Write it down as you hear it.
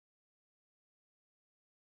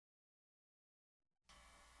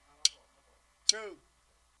2,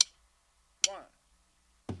 1.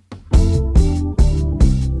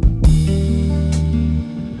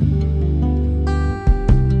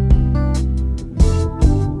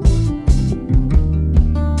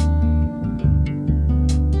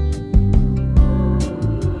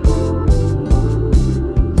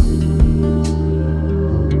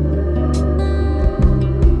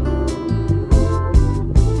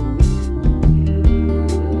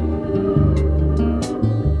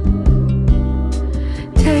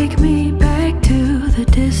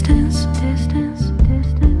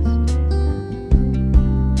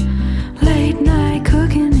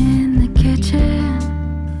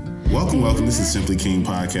 This is Simply King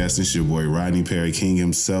Podcast. This is your boy Rodney Perry King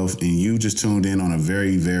himself, and you just tuned in on a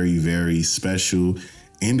very, very, very special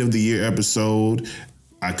end of the year episode.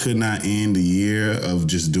 I could not end the year of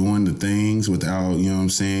just doing the things without, you know what I'm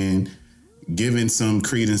saying, giving some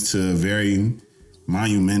credence to a very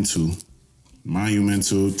monumental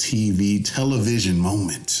television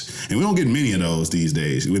moment. And we don't get many of those these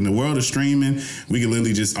days. In the world of streaming, we can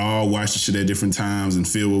literally just all watch the shit at different times and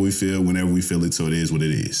feel what we feel whenever we feel it, so it is what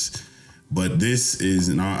it is. But this is,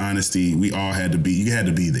 in all honesty, you had to be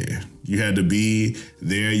there. You had to be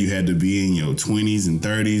there. You had to be in your 20s and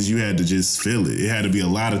 30s. You had to just feel it. It had to be a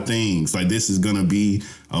lot of things. Like, this is going to be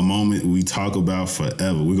a moment we talk about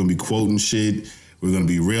forever. We're going to be quoting shit. We're going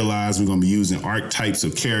to be realized. We're going to be using archetypes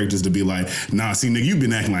of characters to be like, nah, see, nigga, you've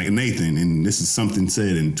been acting like Nathan, and this is something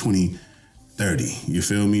said in 2030. You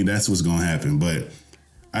feel me? That's what's going to happen. But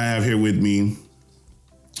I have here with me,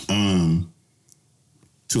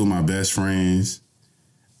 two of my best friends,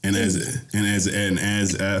 and as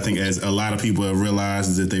I think as a lot of people have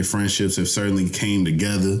realized, is that their friendships have certainly came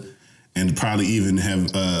together, and probably even have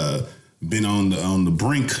been on the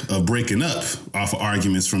brink of breaking up off of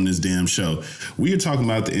arguments from this damn show. We are talking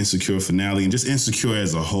about the Insecure finale and just Insecure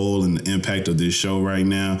as a whole and the impact of this show right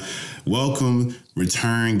now. Welcome,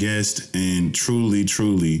 return guest, and truly.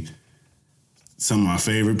 Some of my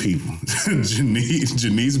favorite people,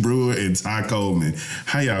 Jenese Brewer and Coleman.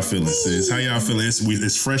 How y'all feeling, sis? How y'all feeling?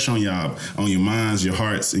 It's fresh on y'all, on your minds, your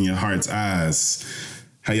hearts, and your heart's eyes.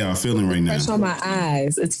 How y'all feeling right now? Fresh on my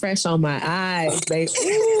eyes. It's fresh on my eyes, babe.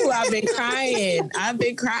 Ooh, I've been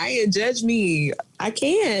crying. Judge me. I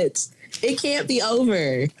can't. It can't be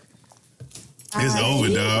over. It's over,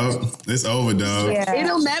 dog. It's over, dog. Yeah.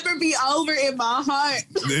 It'll never be over in my heart.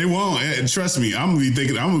 It won't. Trust me. I'm gonna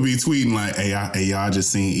be tweeting like, hey, y'all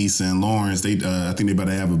just seen Issa and Lawrence. I think they about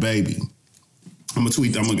to have a baby. I'm gonna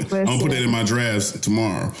tweet. I'm gonna put that in my drafts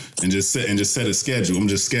tomorrow and just set a schedule. I'm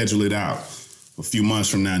gonna just schedule it out a few months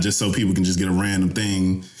from now, just so people can just get a random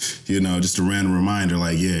thing, just a random reminder.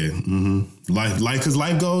 Like, yeah, life, because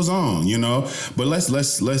life goes on, But let's.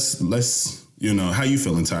 How you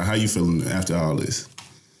feeling, Ty? How you feeling after all this?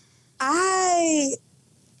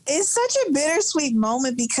 It's such a bittersweet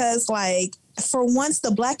moment because, like, for once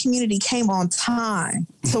the Black community came on time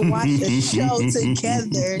to watch the show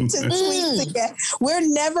together, to tweet together. We're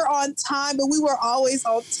never on time, but we were always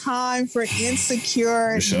on time for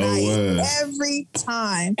Insecure night. Every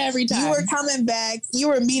time. You were coming back. You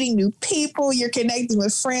were meeting new people. You're connecting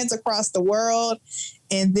with friends across the world.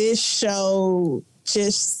 And this show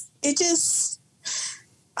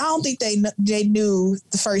I don't think they knew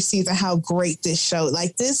the first season how great this show.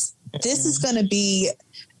 Like, this is going to be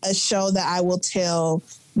a show that I will tell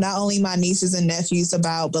not only my nieces and nephews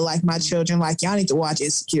about, but like my children, like, y'all need to watch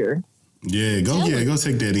Insecure. Yeah, go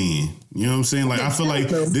take that in. You know what I'm saying? Like, I feel like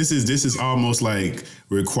this is almost like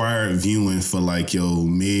required viewing for like your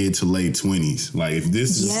mid to late 20s. Like, if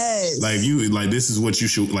this is this is what you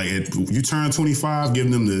should, like, if you turn 25,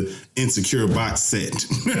 give them the Insecure box set.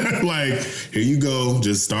 Like, here you go,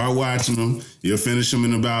 just start watching them. You'll finish them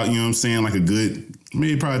in about, you know what I'm saying, like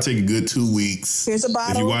maybe probably take a good 2 weeks. Here's a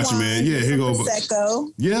bottle if you watch of wine. Them, here go.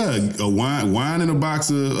 Prosecco. Yeah, a wine and a box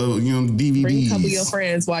of DVDs. Bring a couple of your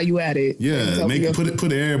friends while you at it. Yeah,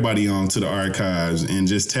 put everybody on to the archives and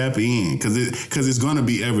just tap in because it's gonna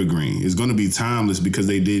be evergreen. It's gonna be timeless because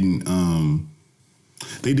they didn't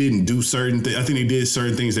do certain things. I think they did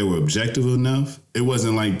certain things that were objective enough. It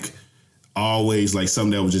wasn't like always like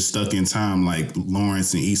something that was just stuck in time. Like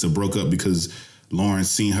Lawrence and Issa broke up because Lawrence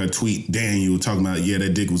seen her tweet Daniel talking about, yeah,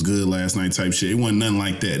 that dick was good last night type shit. It wasn't nothing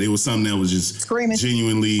like that. It was something that was just screaming.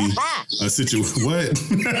 Genuinely a situation. What?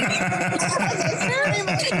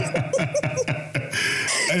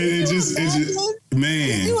 it just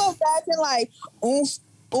man. You imagine like oomph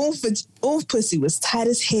pussy was tight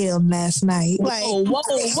as hell last night. Like,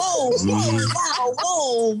 whoa.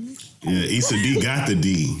 Yeah, Issa D got the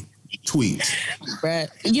D. tweets. Right.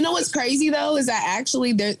 You know what's crazy though is that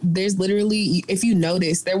actually there's literally, if you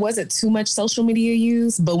notice, there wasn't too much social media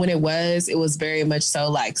use, but when it was very much so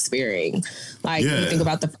like sparing. Like you think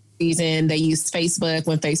about the season, they used Facebook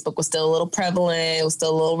when Facebook was still a little prevalent, it was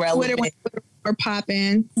still a little relevant. Twitter were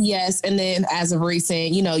popping. Yes, and then as of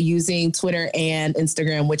recent, using Twitter and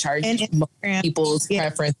Instagram, which are most people's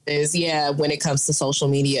preferences. Yeah, when it comes to social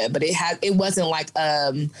media, but it wasn't like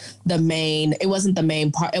the main. It wasn't the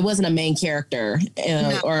main part. It wasn't a main character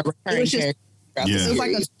or a recurring character. It was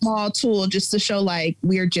like a small tool just to show like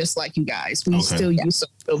we're just like you guys. We still use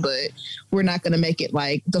social, but we're not going to make it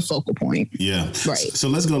like the focal point. Yeah, right. So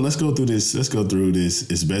let's go through this. Let's go through this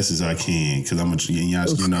as best as I can because I'm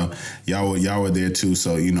gonna, y'all were there too.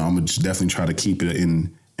 So I'm gonna definitely try to keep it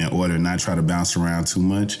in order, and not try to bounce around too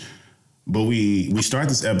much. But we start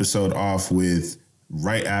this episode off with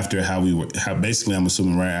right after how basically I'm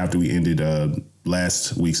assuming right after we ended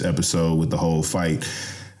last week's episode with the whole fight.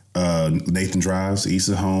 Nathan drives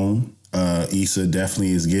Issa home. Issa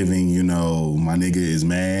definitely is giving, my nigga is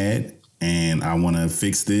mad and I want to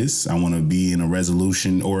fix this. I want to be in a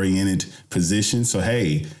resolution oriented position. So,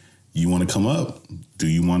 hey, you want to come up? Do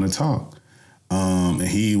you want to talk? And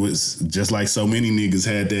he was just like so many niggas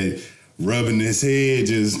had that rubbing his head,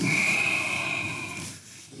 just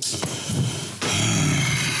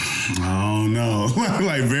I don't know.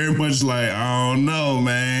 Like very much like, I don't know,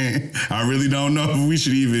 man. I really don't know if we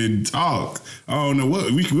should even talk. I don't know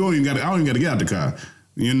what we don't even got. I don't even got to get out the car.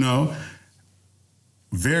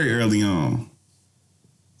 Very early on.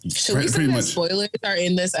 Should we say that spoilers are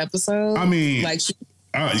in this episode? I mean, like.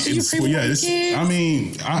 I feel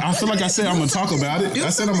like I said I'm gonna talk about it. I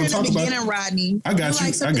said I'm gonna talk about it. Rodney. I got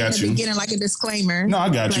you. I got you. Beginning like a disclaimer. No, I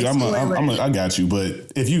got you. I got you.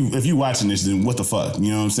 But if you watching this, then what the fuck?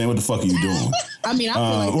 You know what I'm saying? What the fuck are you doing? I mean, I feel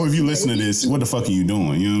like or if you listen to this, what the fuck are you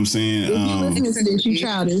doing? You know what I'm saying? If you listen to this, you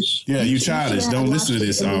childish. Yeah, you childish. Don't listen to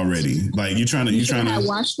this already. Like you trying to. I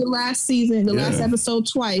watched the last season, the last episode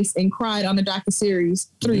twice, and cried on the docuseries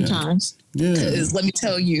 3 times. Yeah, because let me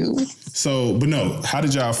tell you. So, but no, how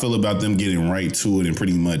did y'all feel about them getting right to it and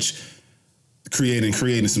pretty much creating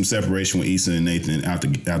some separation with Issa and Nathan out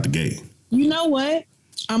the gate? You know what?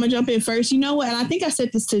 I'm gonna jump in first. You know what? And I think I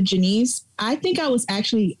said this to Jenese. I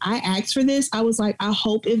asked for this. I was like, I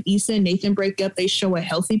hope if Issa and Nathan break up, they show a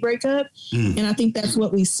healthy breakup. And I think that's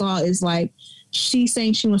what we saw is like, she's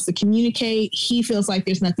saying she wants to communicate. He feels like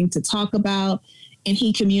there's nothing to talk about. And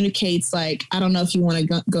he communicates like, I don't know if you want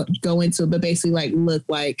to go into it, but basically like, look,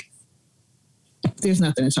 like there's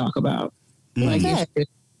nothing to talk about. Like,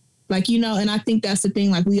 and I think that's the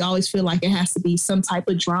thing. Like we always feel like it has to be some type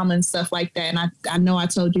of drama and stuff like that. And I know I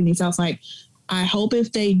told you, I was like, I hope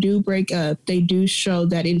if they do break up, they do show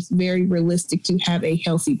that it's very realistic to have a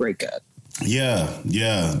healthy breakup. Yeah,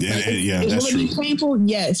 that's true. Will it be painful?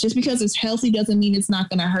 Yes. Just because it's healthy doesn't mean it's not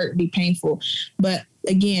going to hurt and be painful. But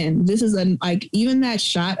again, this is even that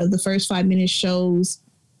shot of the first 5 minutes shows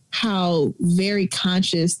how very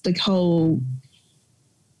conscious the whole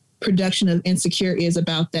production of Insecure is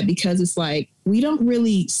about that, because it's like we don't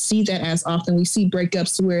really see that as often. We see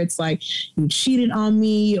breakups where it's like you cheated on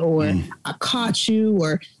me or I caught you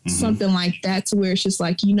or something like that, to where it's just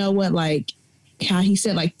like, you know what, like how he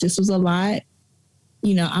said, like, this was a lot.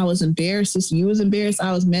 I was embarrassed. You was embarrassed.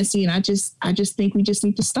 I was messy. And I just think we just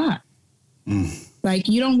need to stop. Like,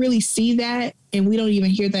 you don't really see that. And we don't even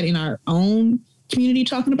hear that in our own community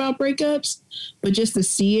talking about breakups. But just to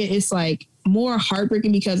see it, it's like more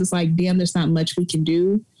heartbreaking because it's like, damn, there's not much we can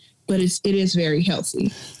do. But it is very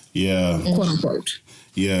healthy. Yeah. Quote unquote.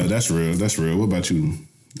 Yeah, that's real. That's real. What about you?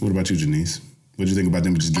 What about you, Jenese? What do you think about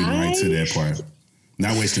them just getting right to that part?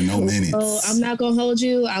 Not wasting no minutes. So I'm not gonna hold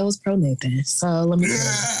you. I was pro Nathan. So let me.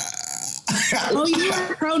 Oh, you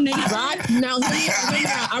are pro Nathan, right? No,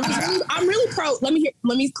 I'm really pro. Let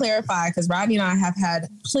me clarify, because Rodney and I have had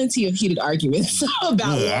plenty of heated arguments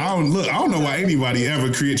about. I don't know why anybody ever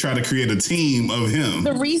try to create a team of him.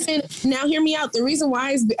 The reason, now hear me out. The reason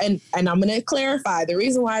why is, and I'm gonna clarify. The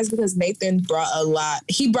reason why is because Nathan brought a lot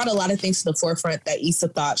of things to the forefront that Issa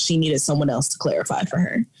thought she needed someone else to clarify for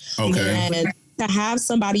her. Okay. And to have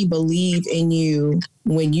somebody believe in you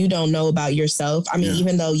when you don't know about yourself. I mean,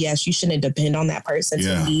 even though, yes, you shouldn't depend on that person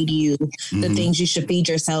to feed you the things you should feed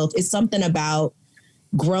yourself. It's something about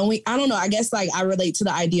growing, I don't know, I guess like I relate to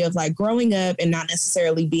the idea of like growing up and not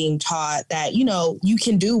necessarily being taught that, you know, you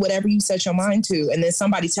can do whatever you set your mind to. And then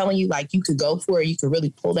somebody telling you like you could go for it, you could really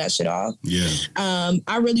pull that shit off. Yeah.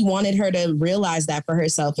 I really wanted her to realize that for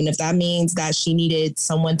herself. And if that means that she needed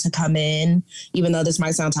someone to come in, even though this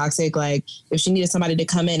might sound toxic, like if she needed somebody to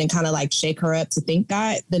come in and kind of like shake her up to think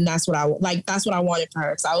that, then that's what I wanted for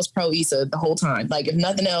her. Cause I was pro Issa the whole time. Like if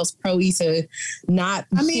nothing else, pro Issa, not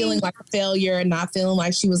feeling like a failure, not feeling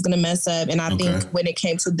like she was going to mess up. And I think when it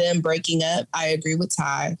came to them breaking up, I agree with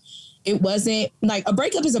Ty. It wasn't like a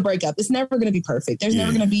breakup is a breakup. It's never going to be perfect. There's never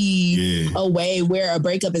going to be a way where a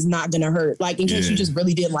breakup is not going to hurt. Like in case you just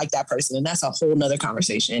really didn't like that person. And that's a whole nother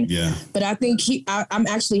conversation. Yeah. But I think I'm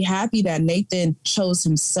actually happy that Nathan chose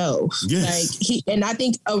himself. Yes. Like and I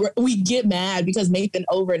think we get mad because Nathan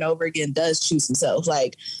over and over again does choose himself.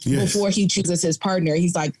 Like before he chooses his partner,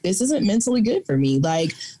 he's like, this isn't mentally good for me.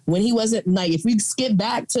 Like when he wasn't like, if we skip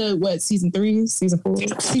back to season 3.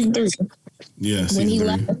 Yeah. When he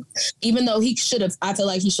left, even though he should have, I feel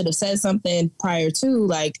like he should have said something prior to,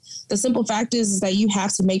 like the simple fact is that you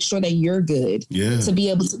have to make sure that you're good to be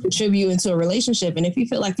able to contribute into a relationship. And if you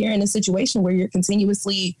feel like you're in a situation where you're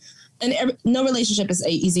continuously, and no relationship is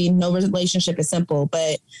easy, no relationship is simple,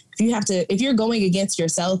 but if you're going against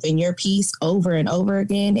yourself and your peace over and over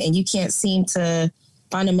again, and you can't seem to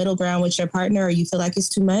find a middle ground with your partner, or you feel like it's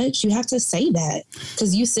too much, you have to say that,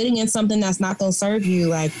 because you sitting in something that's not going to serve you,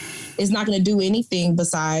 like it's not going to do anything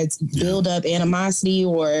besides build up animosity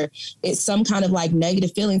or it's some kind of like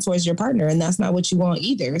negative feeling towards your partner. And that's not what you want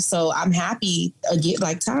either. So I'm happy, again,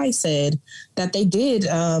 like Ty said, that they did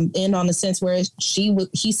end on the sense where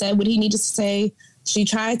he said what he needed to say. She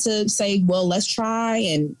tried to say, well, let's try.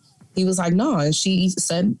 And he was like, no. And she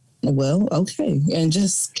said, well, okay, and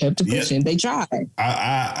just kept it pushing. Yeah. They tried.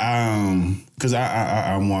 Because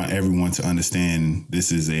I want everyone to understand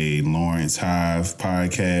this is a Lawrence Hive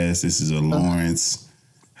podcast. This is a Lawrence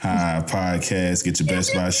Hive podcast. Get your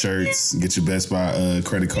Best Buy shirts. Get your Best Buy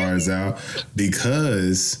credit cards out,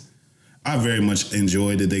 because I very much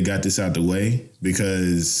enjoyed that they got this out the way,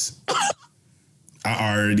 because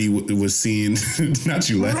I already was seeing. Not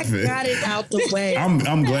you laughing. I got it out the way.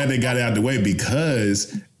 I'm glad they got it out the way,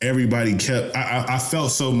 because everybody kept. I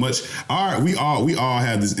felt so much. All right, we all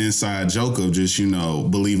have this inside joke of just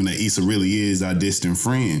believing that Issa really is our distant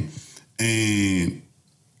friend, and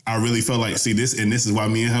I really felt like this is why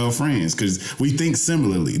me and her are friends, because we think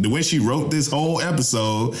similarly. The way she wrote this whole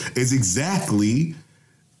episode is exactly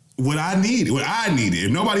what I needed.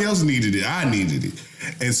 If nobody else needed it, I needed it.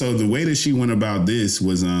 And so the way that she went about this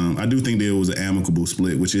was, I do think there was an amicable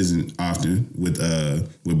split, which isn't often with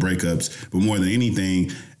breakups. But more than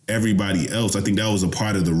anything, everybody else, I think that was a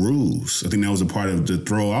part of the rules. I think that was a part of the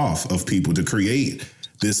throw off of people to create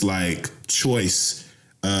this like choice,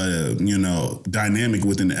 dynamic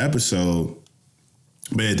within the episode.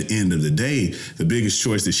 But at the end of the day, the biggest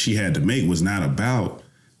choice that she had to make was not about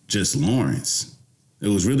just Lawrence. It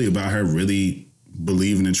was really about her really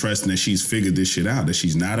believing and trusting that she's figured this shit out, that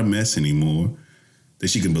she's not a mess anymore, that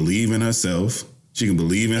she can believe in herself, she can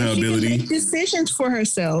believe in her ability. She can make decisions for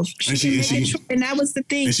herself. And that was the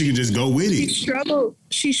thing. And she can just go with it.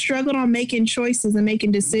 She struggled on making choices and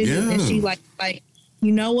making decisions. Yeah. And she like,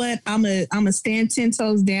 you know what? I'm a stand 10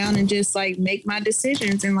 toes down and just like make my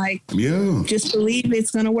decisions and just believe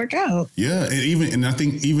it's gonna work out. Yeah, and I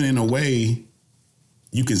think even in a way,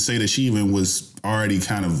 you can say that she even was already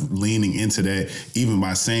kind of leaning into that, even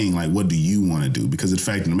by saying like, what do you want to do? Because the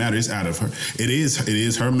fact of the matter is out of her. It is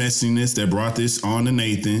her messiness that brought this on to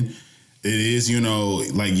Nathan. It is,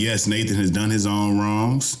 yes, Nathan has done his own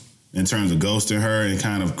wrongs in terms of ghosting her and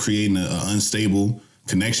kind of creating an unstable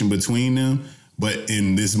connection between them. But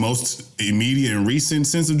in this most immediate and recent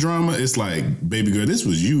sense of drama, it's like, baby girl, this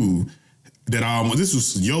was you this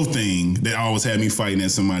was your thing that always had me fighting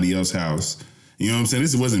at somebody else's house. You know what I'm saying?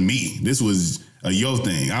 This wasn't me. This was a yo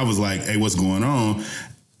thing. I was like, hey, what's going on?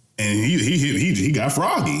 And he got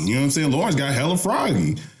froggy. You know what I'm saying? Lawrence got hella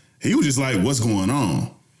froggy. He was just like, what's going on?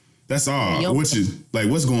 That's all. Yep. Which is like,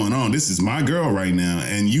 what's going on? This is my girl right now.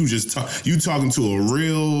 And you talking to a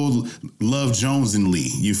real Love Jones and Lee.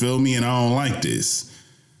 You feel me? And I don't like this.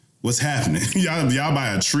 What's happening? y'all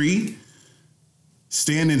by a tree?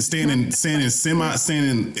 Standing. I'm like,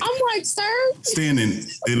 sir. Standing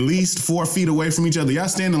at least 4 feet away from each other. Y'all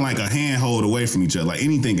standing like a handhold away from each other. Like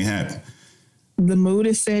anything can happen. The mood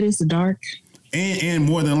is set. It's dark. And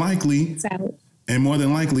more than likely, And more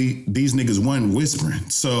than likely, these niggas wasn't whispering.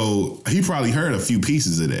 So he probably heard a few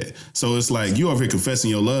pieces of that. So it's like, you over here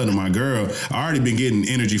confessing your love to my girl. I already been getting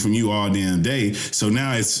energy from you all damn day. So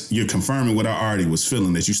now you're confirming what I already was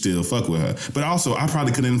feeling, that you still fuck with her. But also, I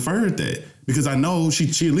probably could have inferred that. Because I know she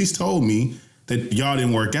at least told me that y'all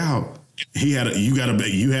didn't work out. You had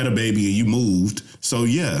a baby and you moved. So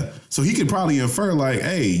yeah. So he could probably infer like,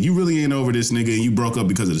 hey, you really ain't over this nigga and you broke up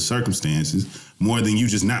because of the circumstances more than you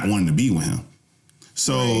just not wanting to be with him.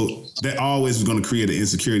 So that always was going to create an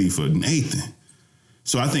insecurity for Nathan.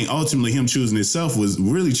 So I think ultimately him choosing himself was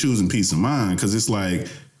really choosing peace of mind, because it's like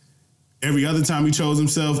every other time he chose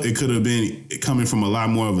himself, it could have been coming from a lot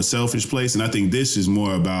more of a selfish place. And I think this is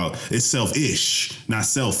more about, it's selfish, not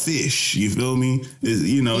selfish. You feel me?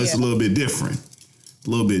 It's a little bit different.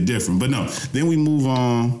 But no, then we move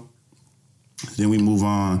on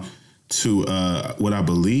to what I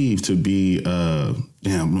believe to be,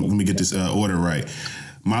 let me get this order right.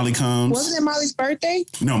 Molly comes. Wasn't it Molly's birthday?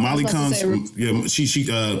 No, Molly comes. Yeah, she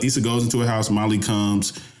Issa goes into her house. Molly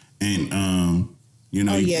comes, and you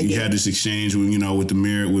had this exchange with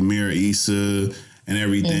Mira Issa and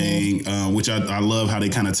everything, which I love how they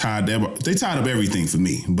kind of tied that. They tied up everything for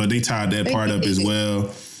me, but they tied that part up as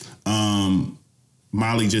well.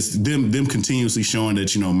 Molly just them continuously showing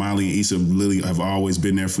that Molly and Issa really have always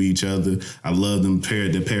been there for each other. I love them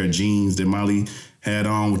the pair of jeans that Molly had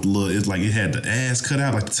on with the little. It's like it had the ass cut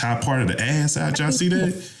out, like the top part of the ass out. Y'all see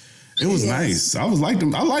that? It was nice. I was like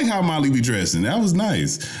them. I like how Molly be dressing. That was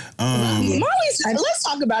nice. Let's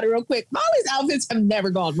talk about it real quick. Molly's outfits have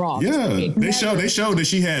never gone wrong. Yeah, they showed that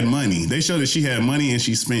she had money. They showed that she had money and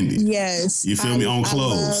she spent it. Yes, you feel me, on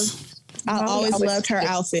clothes. I always loved her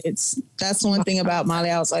outfits. That's one thing about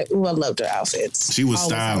Molly. I was like, ooh, I loved her outfits. She was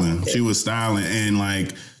styling. She was styling and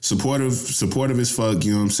like supportive as fuck.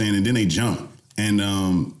 You know what I'm saying? And then they jump. And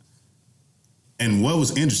what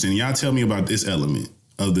was interesting, y'all tell me about this element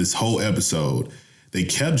of this whole episode. They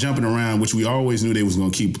kept jumping around, which we always knew they was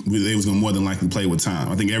going to more than likely play with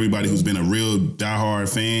time. I think everybody who's been a real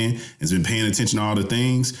diehard fan, has been paying attention to all the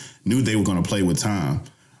things, knew they were going to play with time.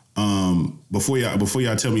 Before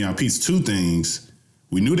y'all tell me y'all piece, two things.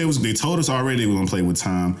 We knew they told us already they were going to play with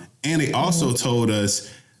time, and they also told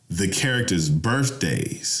us the characters'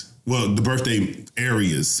 birthdays. Well, the birthday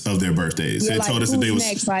areas of their birthdays. Yeah, they told us that they was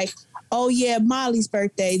next, like, oh yeah, Molly's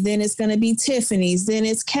birthday. Then it's gonna be Tiffany's. Then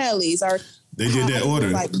it's Kelly's. Or they did that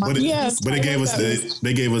order, but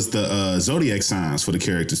they gave us the zodiac signs for the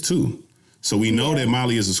characters too. So we know that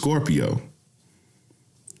Molly is a Scorpio.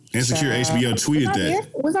 Insecure HBO tweeted that.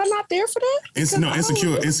 Was I not there for that?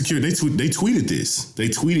 Insecure. They tweeted this.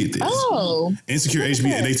 Oh. Insecure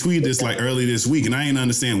HBO. They tweeted this like early this week, and I didn't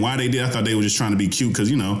understand why they did. I thought they were just trying to be cute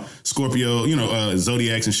because Scorpio,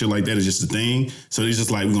 zodiacs and shit like that is just a thing. So they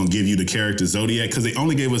just like, we're gonna give you the character zodiac because they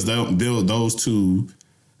only gave us those two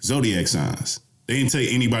zodiac signs. They didn't tell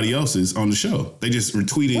anybody else's on the show. They just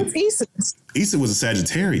retweeted. What's Issa's? Issa was a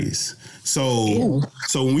Sagittarius. So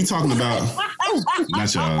when we talking about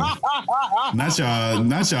not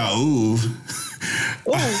y'all, ooh.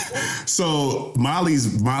 So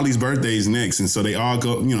Molly's birthday is next, and so they all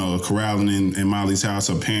go, corralling in Molly's house.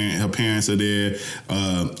 Her parents are there,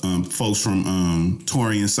 folks from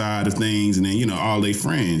Torian's side of things, and then all their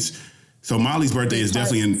friends. So Molly's birthday is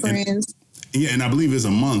definitely in and I believe it's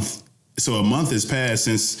a month. So a month has passed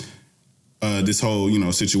since this whole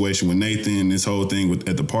situation with Nathan, this whole thing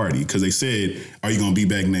at the party, because they said, "Are you going to be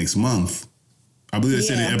back next month?" I believe they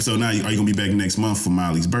said in episode 9, "Are you going to be back next month for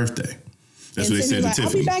Molly's birthday?" That's what they said to Tiffany.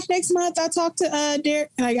 I'll be back next month. I talked to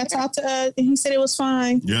Derek, and I talked to and he said it was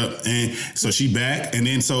fine. Yep, and so she back, and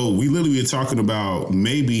then so we literally were talking about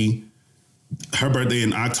maybe her birthday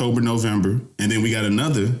in October, November, and then we got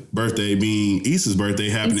another birthday being Issa's birthday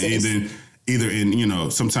happening either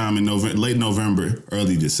in sometime in late November,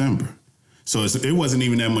 early December. So it wasn't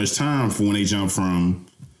even that much time for when they jumped from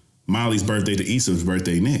Molly's birthday to Issa's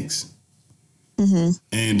birthday next. Mm-hmm.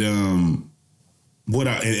 And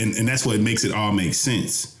and that's what makes it all make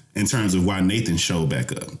sense in terms of why Nathan showed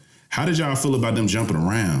back up. How did y'all feel about them jumping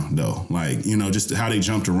around though? Like, just how they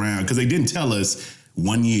jumped around, because they didn't tell us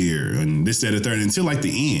 1 year and this, that, or third until like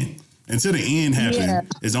the end. Until the end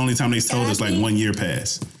happened, is the only time they told us like 1 year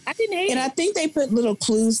passed. I didn't hate it. And I think they put little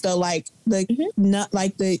clues though, like not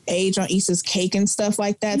like the age on Issa's cake and stuff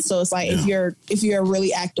like that. So it's like if you're a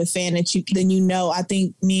really active fan I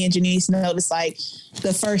think me and Jenese noticed like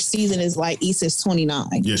the first season is like Issa's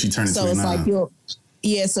 29. Yeah, she turned 29. So it's like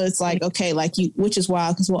so it's like okay, like which is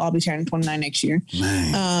wild because we'll all be turning 29 next year.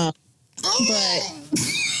 Man. But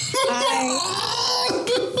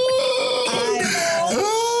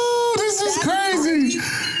this is crazy.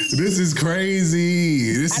 This is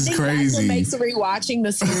crazy. This is crazy. That's what makes rewatching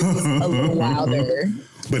the series a little wilder.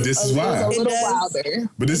 But this is why. A little wilder.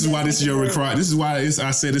 But this is why this is your required. This is why I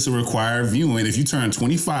said it's a required viewing. If you turn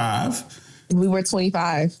 25, we were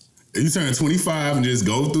 25. If you turn 25 and just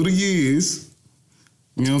go through the years,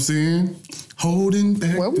 you know what I'm saying? Holding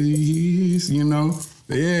back the years, you know?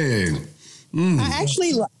 Yeah. I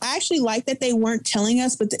actually like that they weren't telling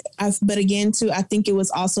us, but again, too, I think it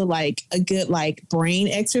was also like a good like brain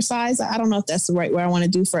exercise. I don't know if that's the right way I want to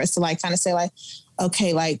do for us to like kind of say like,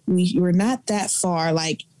 okay, like we're not that far.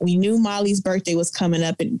 Like we knew Molly's birthday was coming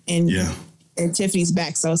up and Tiffany's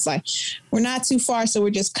back, so it's like we're not too far. So we're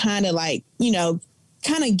just kind of like, you know,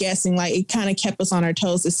 kind of guessing. Like it kind of kept us on our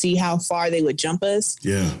toes to see how far they would jump us.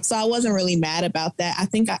 Yeah. So I wasn't really mad about that. I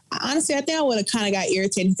think I would have kind of got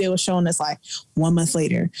irritated if they were showing us like 1 month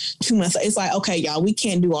later, 2 months. It's like, okay, y'all, we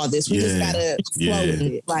can't do all this. We just gotta flow with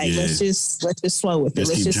it. Like let's just flow with it.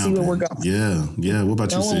 Let's just see where we're going. Yeah. Yeah. What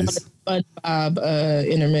about you, sis? SpongeBob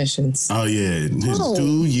intermissions. Oh yeah.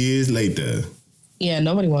 2 years later. Yeah,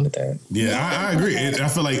 nobody wanted that. Yeah, I agree. I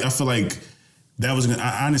feel like that was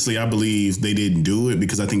honestly, I believe they didn't do it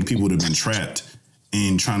because I think people would have been trapped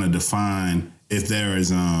in trying to define if there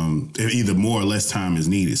is if either more or less time is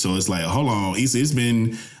needed. So it's like, hold on, it's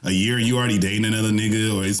been a year, you already dating another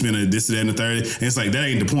nigga, or it's been a this, that, and the third. And it's like that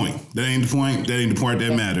ain't the point. That ain't the point. That ain't the part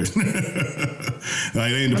that matters. Like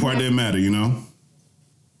that ain't the part that matter, you know?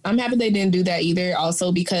 I'm happy they didn't do that either,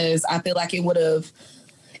 also because I feel like it would have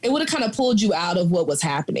kind of pulled you out of what was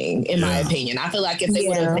happening, in my opinion. I feel like if they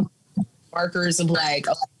would have markers of like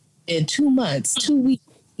in 2 months, 2 weeks,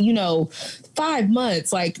 you know, 5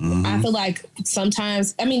 months, like I feel like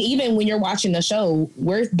sometimes, I mean, even when you're watching the show,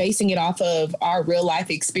 we're basing it off of our real life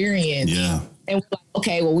experience. Yeah. And we're like,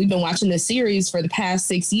 okay, well, we've been watching this series for the past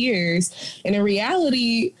 6 years. And in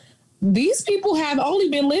reality, these people have only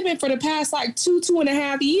been living for the past like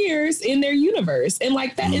 2.5 years in their universe. And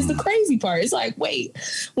like, that is the crazy part. It's like, wait,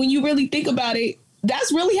 when you really think about it,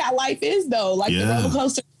 that's really how life is though. Like the roller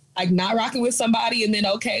coaster, like not rocking with somebody. And then,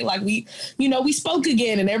 okay, like we spoke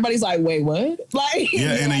again and everybody's like, wait, what? Like,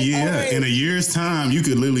 in a year's time, you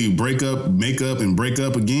could literally break up, make up and break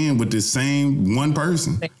up again with the same one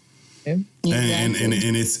person. And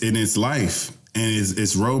it's life. And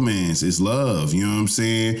it's romance, it's love, you know what I'm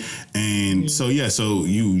saying? And so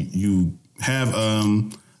you have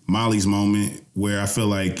Molly's moment where I feel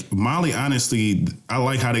like Molly, honestly, I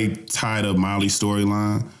like how they tied up Molly's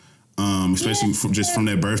storyline, especially from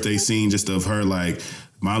that birthday scene, just of her like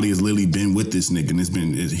Molly has literally been with this nigga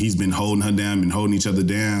and he's been holding her down, been holding each other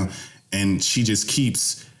down, and she just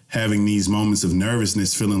keeps having these moments of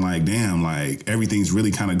nervousness, feeling like, damn, like everything's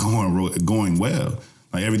really kind of going well.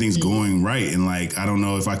 Like everything's going right. And like, I don't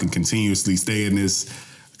know if I can continuously stay in this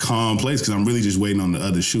calm place because I'm really just waiting on the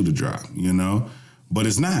other shoe to drop, you know? But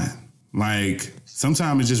it's not. Like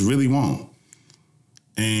sometimes it just really won't.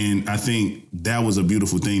 And I think that was a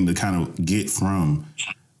beautiful thing to kind of get from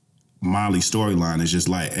Molly's storyline. It's just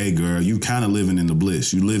like, hey girl, you kind of living in the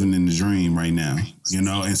bliss. You living in the dream right now, you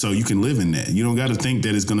know? And so you can live in that. You don't got to think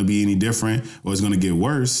that it's going to be any different or it's going to get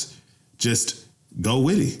worse. Just go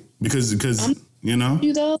with it because you know?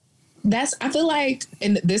 I feel like,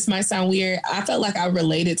 and this might sound weird, I felt like I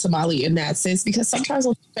related to Molly in that sense because sometimes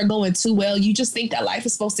when things are going too well, you just think that life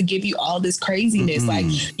is supposed to give you all this craziness. Like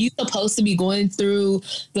you're supposed to be going through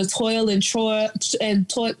the toil and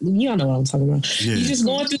you don't know what I'm talking about. Yeah. You're just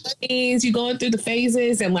going through the things, you're going through the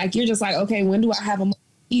phases, and like, you're just like, okay, when do I have a moment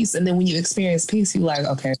of peace? And then when you experience peace, you're like,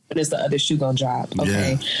 okay, when is the other shoe gonna drop?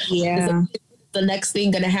 Okay. Yeah. The next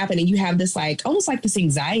thing gonna happen, and you have this like almost like this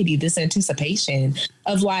anxiety, this anticipation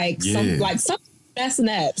of like something messing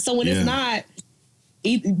up. So when it's not,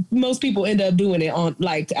 most people end up doing it on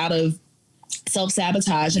like out of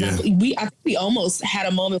self-sabotage. And I think we almost had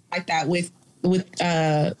a moment like that with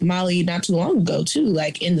Molly not too long ago too,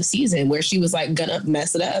 like in the season where she was like gonna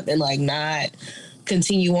mess it up and like not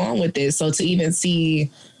continue on with this. So to even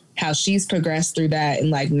see how she's progressed through that and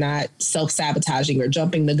like not self-sabotaging or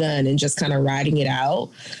jumping the gun and just kind of riding it out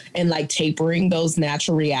and like tapering those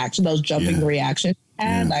natural reactions, those jumping reactions.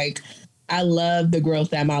 And like, I love the growth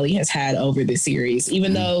that Molly has had over this series,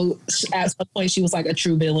 even though at some point she was like a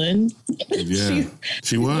true villain. Yeah,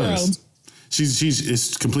 she was.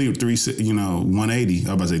 It's complete 180. I was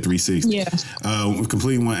about to say 360. Yeah.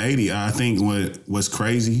 Complete 180. I think what's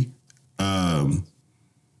crazy,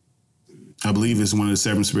 I believe it's one of the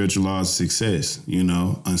 7 spiritual laws of success,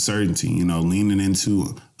 uncertainty, leaning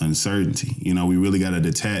into uncertainty. We really got to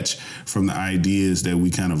detach from the ideas that we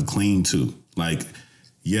kind of cling to. Like,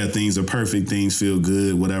 yeah, things are perfect. Things feel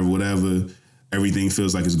good, whatever. Everything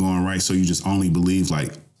feels like it's going right. So you just only believe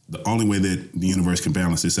like the only way that the universe can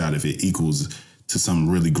balance this out if it equals to some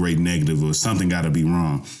really great negative or something got to be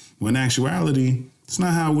wrong. When in actuality, it's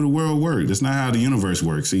not how the world works. It's not how the universe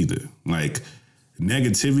works either. Like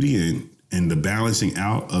negativity and the balancing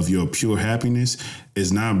out of your pure happiness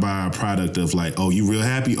is not by a product of like, oh, you real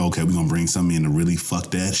happy? Okay, we're going to bring something in to really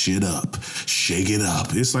fuck that shit up. Shake it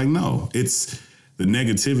up. It's like, no, it's the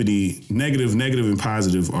negativity, negative and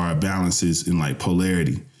positive are balances in like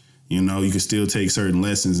polarity. You know, you can still take certain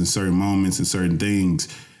lessons and certain moments and certain things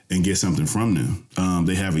and get something from them.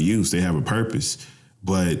 They have a use, they have a purpose,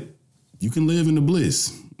 but you can live in the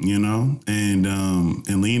bliss, you know, and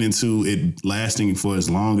lean into it lasting for as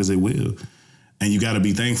long as it will. And you got to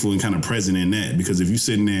be thankful and kind of present in that, because if you're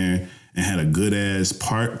sitting there and had a good ass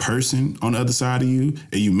person on the other side of you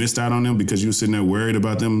and you missed out on them because you were sitting there worried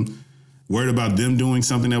about them doing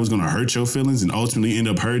something that was going to hurt your feelings and ultimately end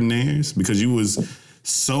up hurting theirs because you was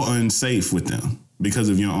so unsafe with them because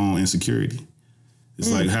of your own insecurity. It's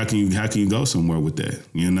like, how can you go somewhere with that?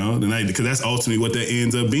 You know, because that's ultimately what that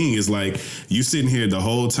ends up being. Is like you sitting here the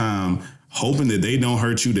whole time hoping that they don't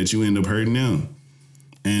hurt you, that you end up hurting them.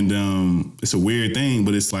 And it's a weird thing,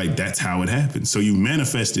 but it's like that's how it happens. So you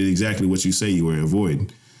manifested exactly what you say you were avoiding.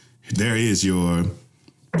 There is your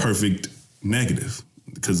perfect negative,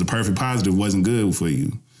 because the perfect positive wasn't good for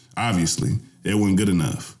you. Obviously, it wasn't good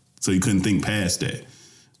enough. So you couldn't think past that.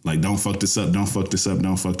 Like, don't fuck this up, don't fuck this up,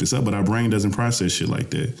 don't fuck this up. But our brain doesn't process shit like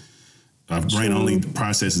that. Our brain only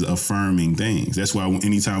processes affirming things. That's why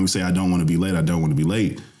anytime we say, I don't want to be late, I don't want to be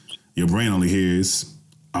late, your brain only hears,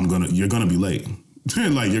 you're going to be late.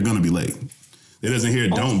 Like, you're going to be late. It doesn't hear,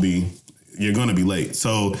 don't be, you're going to be late.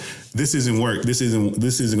 So this isn't work. This isn't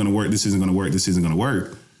going to work. This isn't going to work. This isn't going to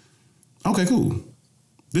work. Okay, cool.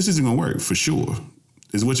 This isn't going to work for sure.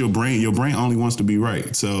 It's what your brain only wants to be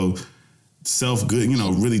right. So self-good, you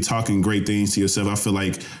know, really talking great things to yourself. I feel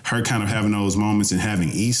like her kind of having those moments and having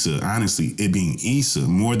Issa, honestly, it being Issa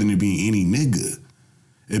more than it being any nigga.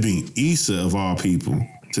 It being Issa of all people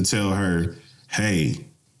to tell her, hey,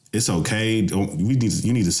 it's okay. You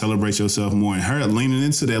need to celebrate yourself more. And her leaning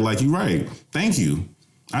into that, like, you're right. Thank you.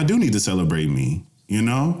 I do need to celebrate me, you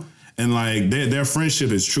know? And like their friendship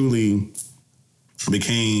has truly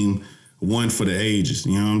became one for the ages.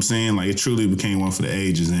 You know what I'm saying? Like, it truly became one for the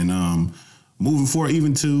ages. And moving forward,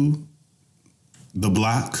 even to the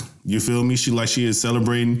block, you feel me? She is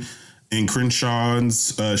celebrating in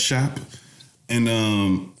Crenshaw's shop. And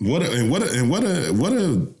what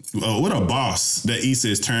a boss that Issa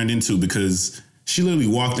has turned into, because she literally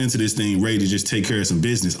walked into this thing ready to just take care of some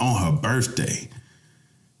business on her birthday.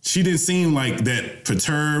 She didn't seem like that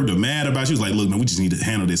perturbed or mad about it. She was like, look, man, we just need to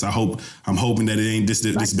handle this. I'm hoping that it ain't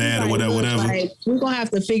this bad or whatever. Like, we're going to have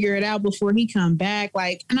to figure it out before he come back.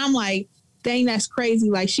 Like, and I'm like, dang, that's crazy.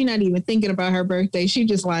 Like, she not even thinking about her birthday. She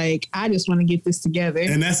just like, I just want to get this together.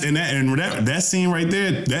 And that scene right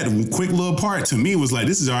there, that quick little part to me was like,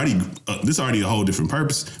 this is already a whole different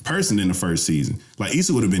person than the first season. Like,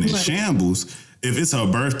 Issa would have been in shambles if it's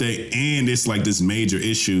her birthday and it's like this major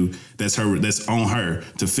issue that's on her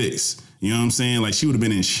to fix. You know what I'm saying? Like, she would have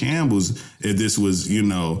been in shambles if this was,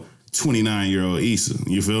 29-year-old Issa.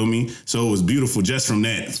 You feel me? So it was beautiful just from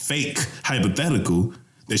that fake hypothetical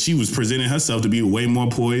that she was presenting herself to be a way more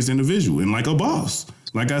poised individual and like a boss.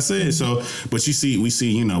 Like I said, so, but we see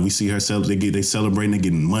her they celebrating, they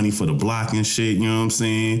getting money for the block and shit, you know what I'm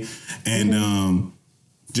saying? And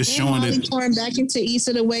just showing Molly that pouring back into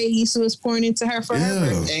Issa the way Issa was pouring into her for her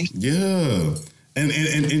birthday. Yeah. And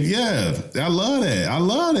yeah, I love that.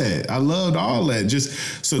 I loved all that.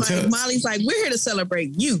 Just so like, Molly's like, we're here to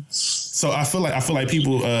celebrate you. So I feel like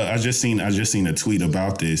people. I just seen a tweet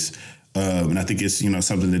about this, and I think it's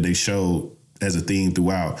something that they show as a theme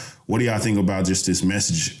throughout. What do y'all think about just this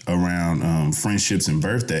message around friendships and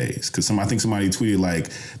birthdays? Because I think somebody tweeted like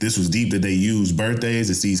this was deep that they use birthdays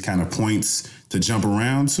as these kind of points to jump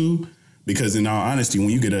around to. Because in all honesty, when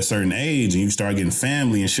you get a certain age and you start getting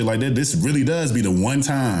family and shit like that, this really does be the one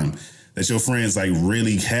time that your friends like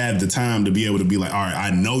really have the time to be able to be like, all right,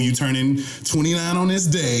 I know you turning 29 on this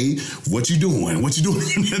day. What you doing? What you doing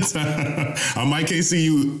in that time? I might can't see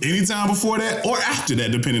you anytime before that or after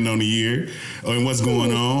that, depending on the year and what's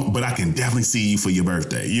going on. But I can definitely see you for your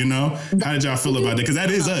birthday. You know? How did y'all feel about that? Because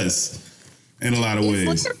that is us in a lot of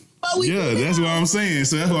ways. Yeah, that's what I'm saying.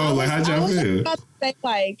 So that's why I was like, how'd y'all feel?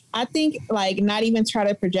 Like, I think like not even try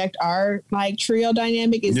to project our like trio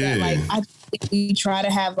dynamic is that like I think we try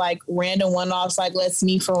to have like random one-offs, like let's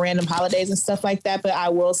meet for random holidays and stuff like that. But I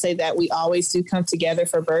will say that we always do come together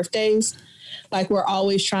for birthdays. Like, we're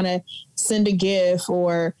always trying to send a gift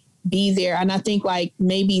or be there. And I think like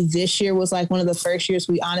maybe this year was like one of the first years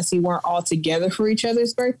we honestly weren't all together for each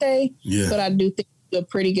other's birthday. Yeah. But I do think we did a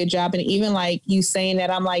pretty good job. And even like you saying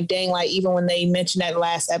that, I'm like, dang, like even when they mentioned that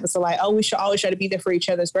last episode, like, oh, we should always try to be there for each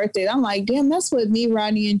other's birthdays. I'm like, damn, that's what me,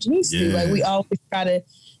 Rodney, and Jenese do. Like we always try to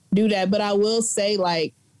do that. But I will say,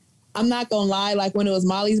 like, I'm not gonna lie, like when it was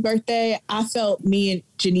Molly's birthday, I felt me and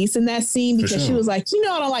Jenese in that scene because she was like, I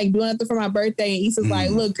don't like doing nothing for my birthday. And Issa's like,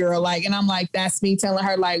 look, girl, like, and I'm like, that's me telling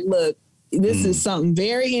her, like, look, this is something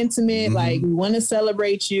very intimate. Like, we want to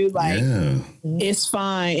celebrate you. Like, it's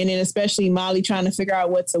fine. And then especially Molly trying to figure out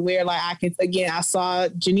what to wear. Like, I saw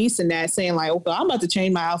Jenese in that saying like, okay, I'm about to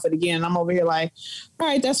change my outfit again. And I'm over here like, all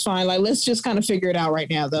right, that's fine. Like, let's just kind of figure it out right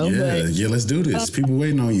now though. Yeah, let's do this. People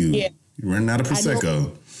waiting on you. Yeah. You're running out of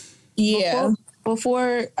Prosecco. Yeah.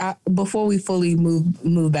 Before we fully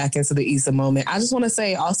move back into the Issa moment, I just want to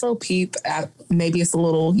say also, Peep, maybe it's a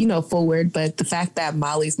little, forward, but the fact that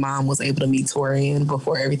Molly's mom was able to meet Torian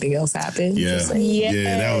before everything else happened. Yeah.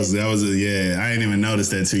 That was I didn't even notice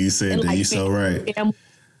that till you said that. You're so right.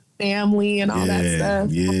 Family and all that stuff.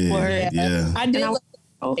 Yeah. I did.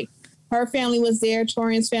 Her family was there.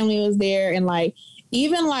 Torian's family was there. And like,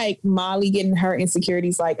 even like Molly getting her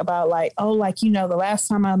insecurities, like about like, oh, like, the last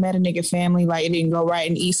time I met a nigga family, like it didn't go right.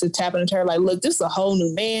 And Issa tapping into her, like, look, this is a whole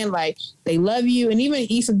new man. Like they love you. And even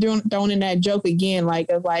Issa throwing in that joke again, like,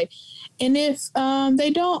 of like, and if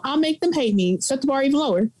they don't, I'll make them hate me. Set the bar even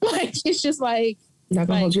lower. Like, it's just like, not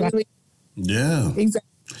gonna hold you really, yeah. Exactly.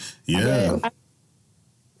 Yeah.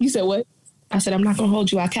 You said what? I said, I'm not going to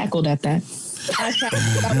hold you. I cackled at that. I can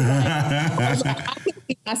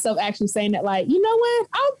see myself actually saying that, like, you know what?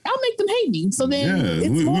 I'll make them hate me. So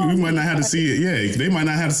then we might not have to see it. Yeah, they might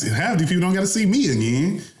not have to see. Half these people don't got to see me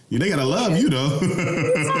again. They got to love you, though.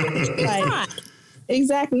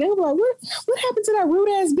 Exactly. They were like, what happened to that rude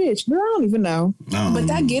ass bitch? Girl, I don't even know. But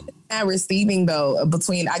that giving and receiving, though,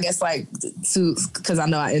 between, I guess, like, because I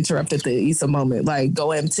know I interrupted the Issa moment, like,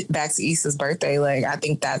 going back to Issa's birthday, like, I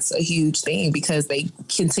think that's a huge thing because they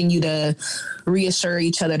continue to reassure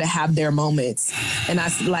each other to have their moments. And I,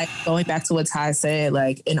 like, going back to what Ty said,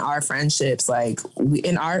 like, in our friendships, like,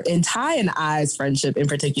 in Ty and I's friendship in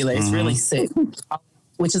particular, it's really sick,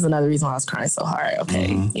 which is another reason why I was crying so hard,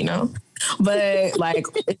 But, like,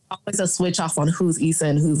 it's always a switch off on who's Issa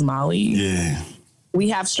and who's Molly. Yeah. We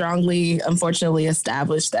have strongly, unfortunately,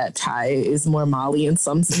 established that Ty is more Molly in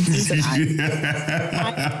some senses than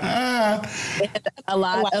I. A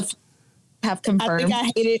lot of have confirmed. I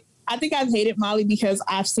think I've hated Molly because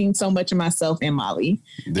I've seen so much of myself in Molly.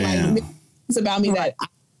 Damn. Like, it's about me that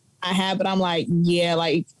I have, but I'm like, yeah,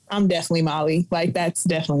 like, I'm definitely Molly. Like, that's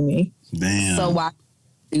definitely me. Damn. So why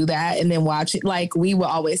do that and then watch it? Like, we will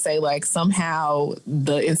always say, like, somehow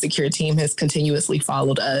the Insecure team has continuously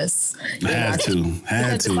followed us. Had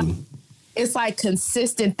to. It's like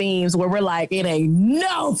consistent themes where we're like,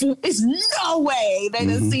 it's no way they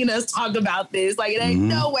done seen us talk about this. Like, it ain't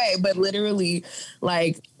no way. But literally,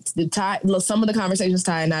 like, some of the conversations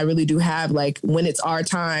Ty and I really do have, like, when it's our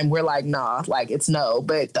time, we're like, nah, like, it's no.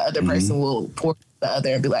 But the other person will pour the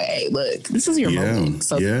other and be like, hey, look, this is your moment.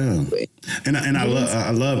 So and I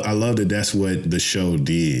love that that's what the show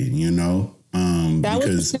did, that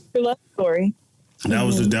was a love story. That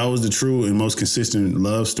was the true and most consistent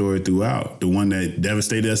love story throughout. The one that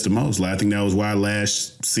devastated us the most. Like, I think that was why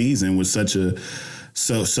last season was such a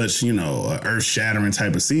earth shattering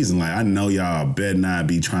type of season. Like, I know y'all better not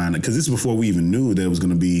be trying to, because this is before we even knew that it was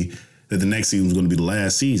going to be that the next season was going to be the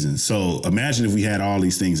last season. So imagine if we had all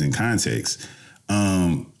these things in context.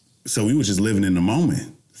 So we were just living in the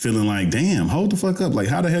moment, feeling like, damn, hold the fuck up. Like,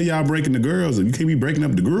 how the hell y'all breaking the girls? You can't be breaking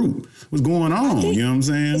up the group. What's going on? You know what I'm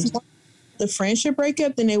saying? The friendship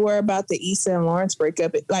breakup than they were about the Issa and Lawrence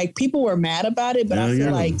breakup. Like, people were mad about it, but I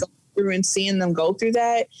feel like going through and seeing them go through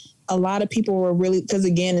that, a lot of people were really, because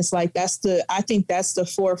again, it's like, I think that's the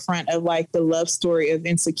forefront of like the love story of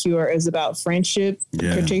Insecure is about friendship,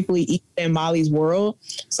 particularly Issa and Molly's world.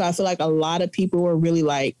 So I feel like a lot of people were really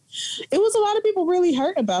like, it was a lot of people really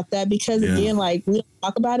hurt about that because again, like, we don't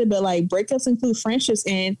talk about it, but like breakups include friendships.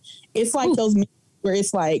 And it's like those where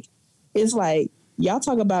it's like, y'all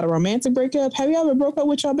talk about a romantic breakup. Have you ever broke up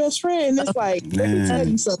with your best friend? And it's like, let me tell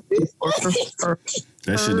you something.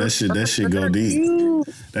 That shit go deep.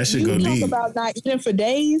 That shit go deep. Talk about not eating for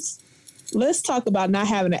days. Let's talk about not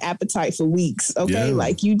having an appetite for weeks. Okay,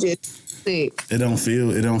 like, you just sick. It don't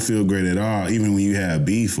feel great at all. Even when you have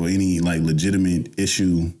beef or any like legitimate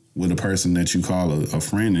issue with a person that you call a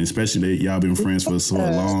friend, and especially that y'all been friends for so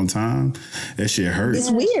long time, that shit hurts.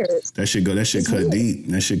 It's weird. That shit cut deep.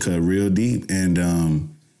 That shit cut real deep. And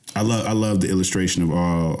I love the illustration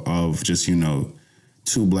of just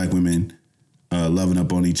two black women loving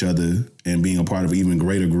up on each other and being a part of an even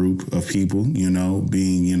greater group of people,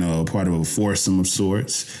 being, a part of a foursome of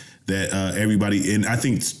sorts that everybody, and I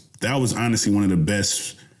think that was honestly one of the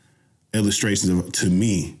best illustrations of, to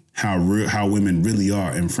me, how women really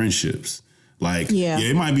are in friendships. Like, yeah,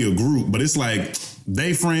 it might be a group, but it's like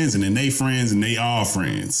they friends and then they friends and they all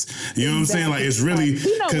friends. You know what I'm saying? Like, it's really,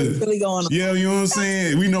 we know what's really going on. Yeah, you know what I'm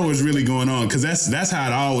saying? We know what's really going on because that's how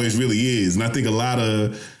it always really is. And I think a lot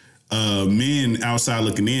of men outside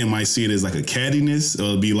looking in might see it as like a cattiness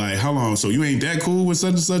or be like, how long? So you ain't that cool with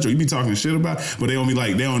such and such, or you be talking shit about, but they don't be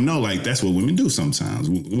like, they don't know, like, that's what women do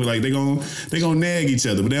sometimes. We're like, they gonna nag each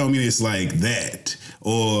other, but they don't mean it's like that.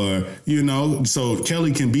 Or, so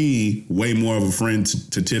Kelly can be way more of a friend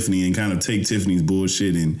to Tiffany and kind of take Tiffany's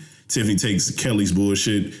bullshit and Tiffany takes Kelly's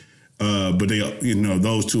bullshit. But they,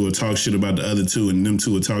 those two will talk shit about the other two and them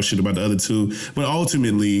two will talk shit about the other two. But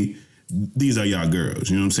ultimately, these are y'all girls.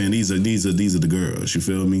 You know what I'm saying? These are the girls. You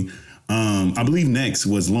feel me? I believe next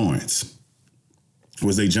was Lawrence.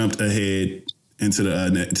 Was they jumped ahead into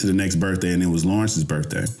the next birthday, and it was Lawrence's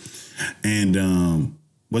birthday. And am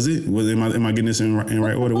I getting this in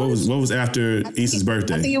right order? What was after Issa's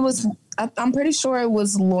birthday? I think it was. I'm pretty sure it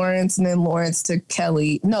was Lawrence and then Lawrence to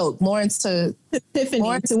Kelly. No, Lawrence to Tiffany.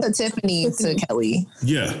 Lawrence to Tiffany to Kelly.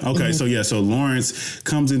 Yeah. Okay. Mm-hmm. So Lawrence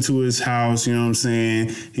comes into his house. You know what I'm saying?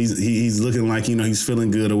 He's looking like he's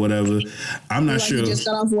feeling good or whatever. I'm not sure. He just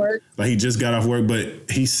got off work. Like he just got off work,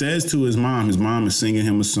 but he says to his mom. His mom is singing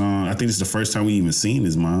him a song. I think it's the first time we even seen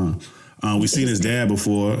his mom. We seen his dad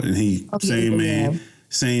before, and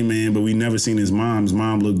same man, but we never seen his mom. His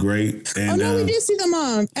mom looked great. And, we did see the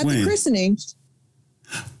mom at the christening.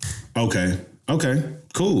 Okay,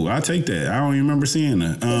 cool. I'll take that. I don't even remember seeing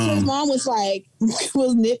her. His mom was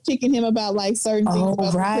nitpicking him about like certain things.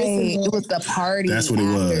 Oh, right. It was the party. That's what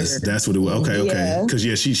it was. Okay. Because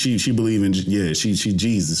she believed in she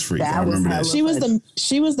Jesus freak. I remember that. She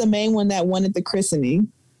was the main one that wanted the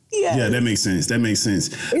christening. Yeah, that makes sense.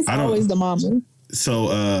 It's always the mama.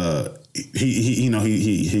 So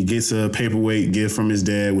he gets a paperweight gift from his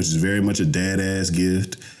dad, which is very much a dad ass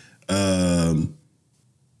gift. And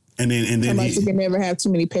then you can never have too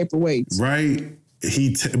many paperweights, right?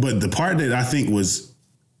 But the part that I think was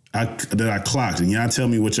that I clocked, and y'all tell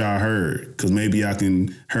me what y'all heard, because maybe y'all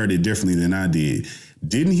can heard it differently than I did.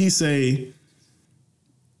 Did he say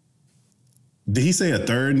a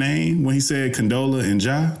third name when he said Condola and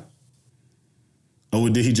Ja? Or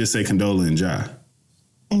did he just say Condola and Ja?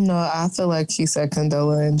 No, I feel like he said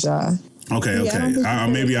Condola and Ja. Okay.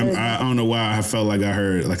 I don't know why I felt like I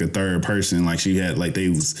heard like a third person, like she had like they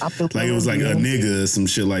was like it was like a nigga or some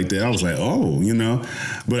shit like that. I was like, oh,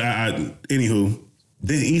 But anywho,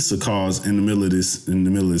 then Issa calls in the middle of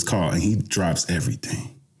this call, and he drops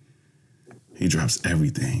everything.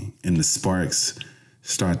 And the sparks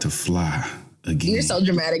start to fly again. You're so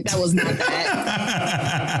dramatic. That was not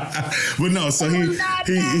that. But no, so he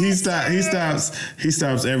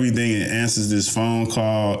stops everything and answers this phone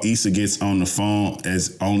call. Issa gets on the phone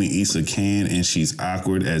as only Issa can, and she's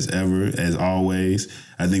awkward as ever, as always.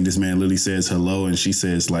 I think this man literally says hello, and she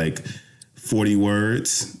says like 40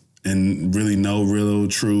 words and really no real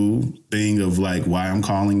true thing of like why I'm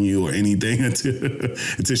calling you or anything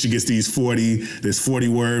until she gets this 40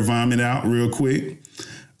 word vomit out real quick.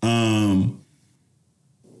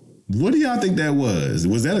 What do y'all think that was?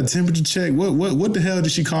 Was that a temperature check? What the hell did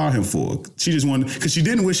she call him for? She just wanted, because she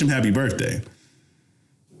didn't wish him happy birthday.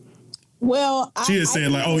 Well, she just said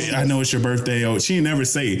like, "Oh, I know it's your birthday." Oh, she never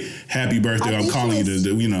say happy birthday. I'm calling you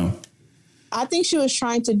to, I think she was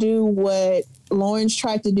trying to do what Lawrence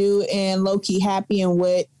tried to do and low-key happy and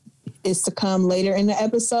what is to come later in the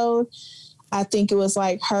episode. I think it was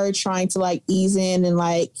like her trying to like ease in and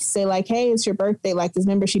like say like, hey, it's your birthday. Like, because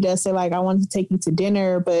remember she does say like, I wanted to take you to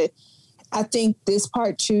dinner. But I think this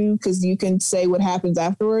part too, because you can say what happens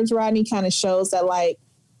afterwards, Rodney, kind of shows that like,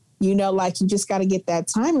 like you just got to get that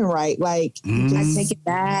timing right. Like, I take it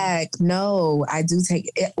back. No, I do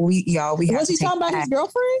take it. We have to take it back. Was he talking about his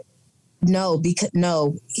girlfriend?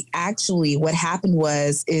 No, actually what happened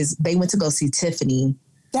is they went to go see Tiffany.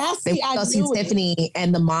 They went to go see Tiffany,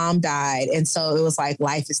 and the mom died, and so it was like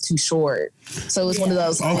life is too short. So it was one of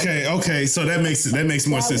those. Okay. So that makes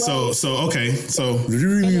more sense. So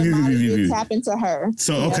happened to her.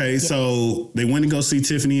 So they went to go see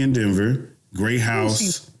Tiffany in Denver. Great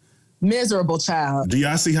house. Miserable child. Do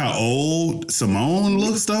y'all see how old Simone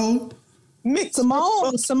looks though?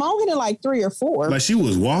 Simone hit like 3 or 4. Like she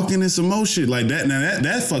was walking in some more shit like that. Now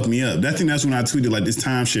that fucked me up. That's when I tweeted like this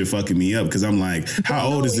time shit fucking me up because I'm like, how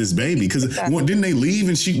old is this baby? Because didn't they leave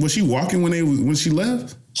and was she walking when she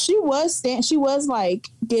left? She was like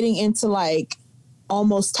getting into like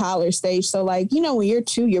almost toddler stage. So like, you know, when you're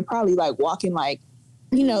 2, you're probably like walking like,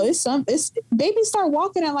 you know, it's babies start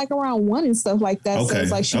walking at like around 1 and stuff like that. Okay. So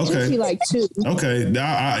it's like she should be like 2. Okay.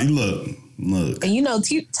 Now look. And you know,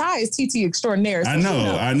 Ty is TT extraordinaire. So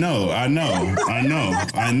I know.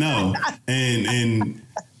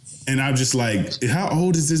 And I'm just like, how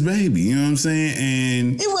old is this baby? You know what I'm saying?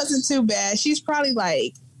 And it wasn't too bad. She got to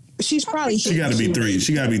be 3.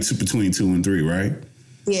 She got to be between 2 and 3, right?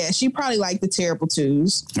 Yeah, she probably like the terrible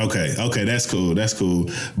 2s. Okay, that's cool.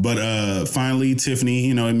 But finally, Tiffany,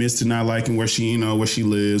 you know, admits to not liking where she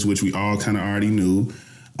lives, which we all kind of already knew,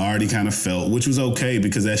 already kind of felt, which was okay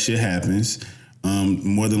because that shit happens.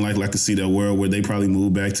 More than likely, I could see that world where they probably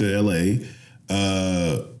move back to LA,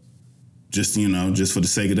 just for the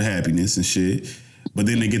sake of the happiness and shit. But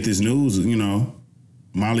then they get this news, you know,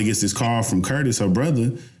 Molly gets this call from Curtis, her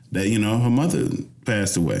brother, that, you know, her mother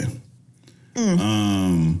passed away.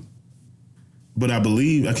 But I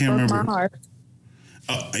believe, I can't remember. My heart.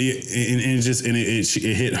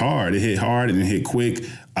 It hit hard. It hit hard and it hit quick.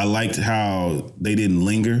 I liked how they didn't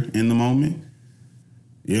linger in the moment.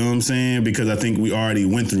 You know what I'm saying? Because I think we already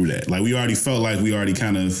went through that. Like we already felt like we already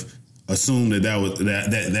kind of assumed that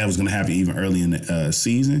was going to happen even early in the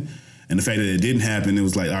season. And the fact that it didn't happen, it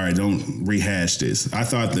was like, all right, don't rehash this. I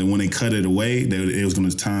thought that when they cut it away, it was going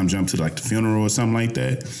to time jump to like the funeral or something like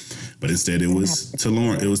that. But instead, it was to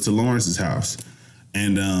Lawrence. It was to Lawrence's house,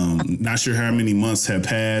 and not sure how many months have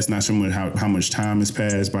passed. Not sure how much time has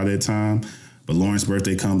passed by that time. But Lawrence's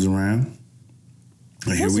birthday comes around,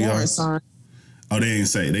 and here we are. Oh, they didn't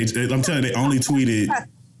say. I'm telling you, they only tweeted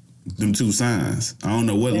them 2 signs. I don't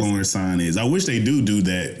know what Lawrence's sign is. I wish they do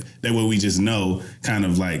that. That way we just know, kind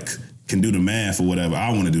of like, can do the math or whatever. I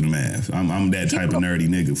want to do the math. I'm that type of nerdy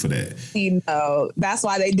nigga for that. You know, that's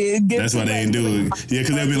why they did. That's why they didn't do it. Yeah,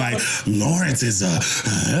 because they'd be like, Lawrence is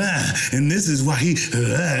and this is why he.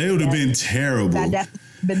 It would have been terrible.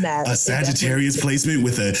 A Sagittarius placement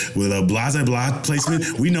with a blah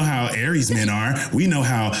placement. We know how Aries men are. We know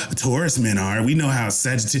how Taurus men are. We know how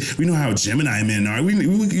We know how Gemini men are. We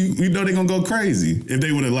know they're gonna go crazy if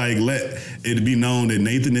they would have like let it be known that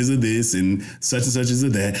Nathan is a this and such is a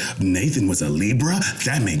that. Nathan was a Libra.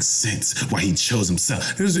 That makes sense why he chose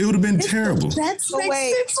himself. It would have been terrible. That's makes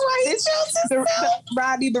sense why he chose himself.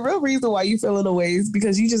 Rodney, the real reason why you feel in a way is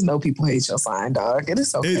because you just know people hate your sign, dog. It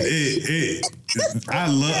is okay.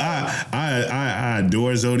 I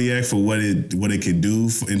adore Zodiac for what it can do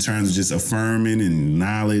in terms of just affirming and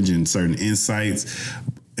knowledge and certain insights.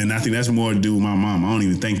 And I think that's more to do with my mom. I don't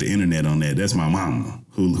even thank the internet on that. That's my mama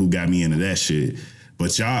who got me into that shit.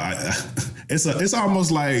 But y'all, it's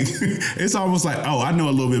almost like oh, I know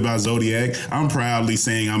a little bit about Zodiac. I'm proudly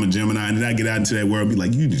saying I'm a Gemini, and then I get out into that world and be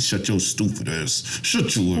like, you need to shut your stupid ass,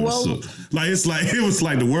 shut your ass up. Like it was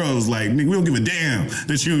like the world was like, nigga, we don't give a damn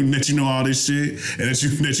that you know all this shit and that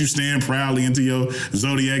you stand proudly into your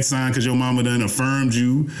Zodiac sign because your mama done affirmed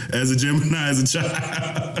you as a Gemini as a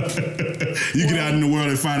child. You get out in the world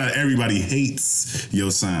and find out everybody hates your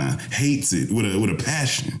sign, hates it with a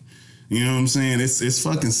passion. You know what I'm saying? It's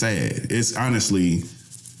fucking sad. It's honestly,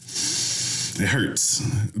 it hurts.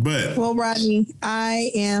 But well, Rodney,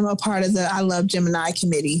 I am a part of the I Love Gemini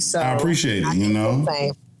committee, so I appreciate it. You know.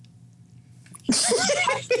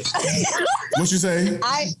 What you say?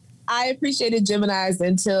 I appreciated Geminis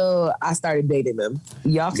until I started dating them.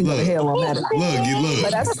 Y'all can go to hell on that. Look.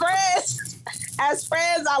 But as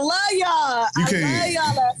friends, I love y'all. I love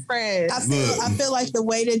y'all as friends. I feel like the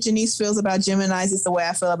way that Jenese feels about Geminis is the way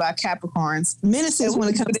I feel about Capricorns. Menaces when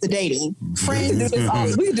it comes to dating. Friends,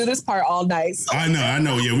 we can do this part all night. So. I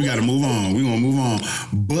know. Yeah, we got to move on. We're going to move on.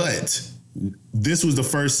 But this was the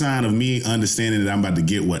first sign of me understanding that I'm about to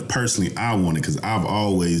get what personally I wanted, because I've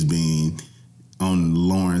always been on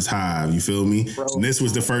Lawrence Hive, you feel me? Bro. And this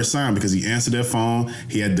was the first sign because he answered that phone.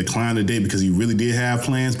 He had declined the date because he really did have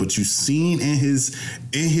plans, but you seen in his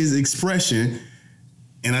expression,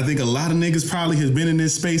 and I think a lot of niggas probably has been in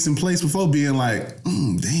this space and place before being like,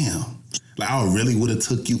 damn, like I really would have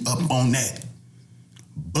took you up on that.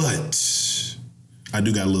 But I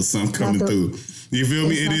do got a little something coming through. You feel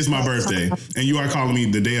me? It is my birthday. And you are calling me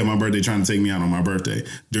the day of my birthday, trying to take me out on my birthday,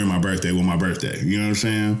 during my birthday, with my birthday. You know what I'm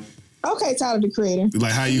saying? Okay, Tyler, the Creator.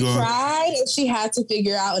 Like, how you going? Tried, and she had to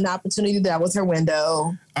figure out an opportunity that was her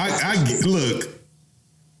window. I look.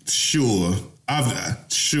 Sure, I've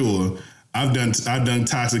done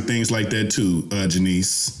toxic things like that too,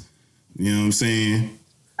 Jenese. You know what I'm saying?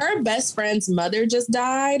 Her best friend's mother just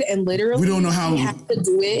died, and literally we don't know how she had to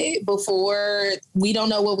do it before. We don't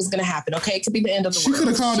know what was going to happen. Okay, it could be the end of the world. She could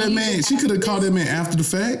have called that man. She could have called that man after the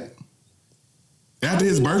fact. After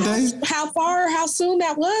his birthday? How soon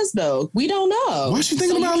that was, though? We don't know. Why is she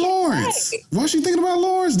thinking about Lawrence? Why is she thinking about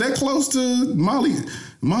Lawrence? That close to Molly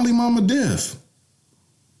Mama death.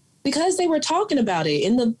 Because they were talking about it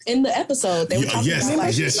in the episode. They were talking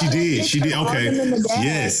about yes, she did. She did. Okay.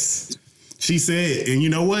 Yes. She said, and you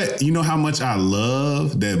know what? You know how much I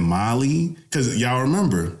love that Molly, because y'all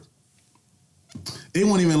remember, it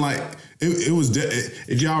wasn't even like, it was,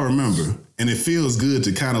 if y'all remember, and it feels good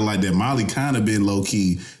to kind of like that Molly kind of been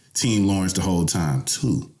low-key Team Lawrence the whole time,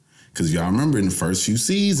 too. Because y'all remember in the first few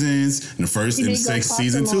seasons, in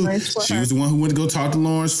season 2, she was the one who went to go talk to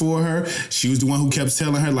Lawrence for her. She was the one who kept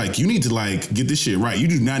telling her, like, you need to, like, get this shit right. You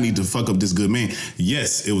do not need to fuck up this good man.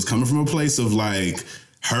 Yes, it was coming from a place of, like,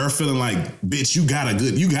 her feeling like, bitch, you got a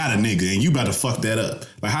nigga, and you about to fuck that up.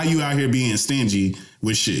 Like, how you out here being stingy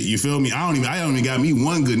with shit? You feel me? I don't even got me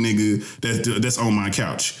one good nigga that's on my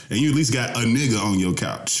couch, and you at least got a nigga on your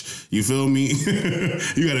couch. You feel me?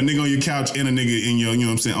 You got a nigga on your couch and a nigga in your, you know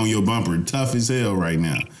what I'm saying, on your bumper. Tough as hell right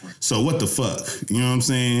now. So what the fuck? You know what I'm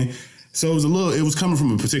saying? So it was coming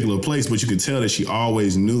from a particular place, but you could tell that she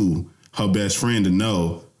always knew her best friend to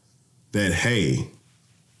know that, hey,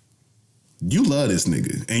 you love this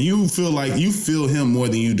nigga, and you feel him more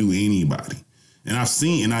than you do anybody. And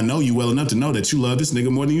I know you well enough to know that you love this nigga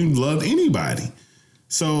more than you love anybody.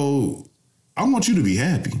 So I want you to be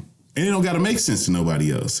happy. And it don't got to make sense to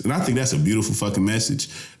nobody else. And I think that's a beautiful fucking message,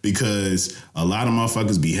 because a lot of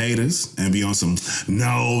motherfuckers be haters and be on some,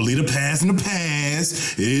 no, leave the past in the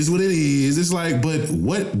past. It is what it is. It's like, but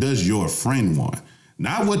what does your friend want?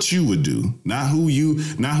 Not what you would do, how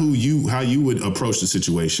you would approach the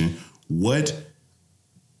situation. What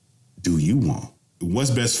do you want?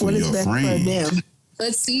 What's best for your friend?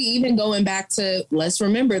 But see, even going back to, let's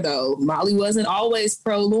remember though, Molly wasn't always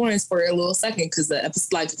pro Lawrence for a little second, because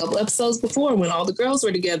like a couple episodes before, when all the girls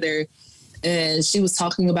were together and she was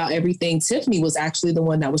talking about everything, Tiffany was actually the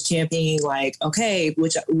one that was championing, like, okay,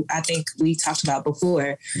 which I think we talked about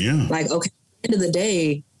before. Yeah. Like, okay, at the end of the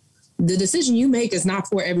day, the decision you make is not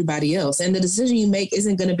for everybody else. And the decision you make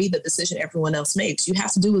isn't going to be the decision everyone else makes. You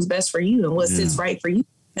have to do what's best for you and what sits right for you.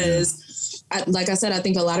 Because, like I said, I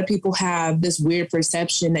think a lot of people have this weird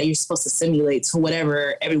perception that you're supposed to simulate to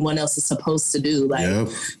whatever everyone else is supposed to do. Like,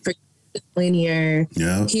 for linear,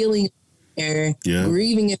 healing,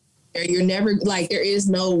 grieving, you're never, like, there is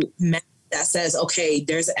no math that says, okay,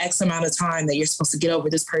 there's X amount of time that you're supposed to get over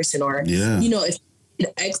this person. Or, you know, if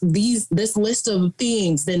this list of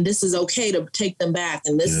things, then this is okay to take them back,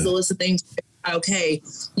 and this is the list of things okay.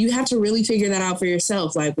 You have to really figure that out for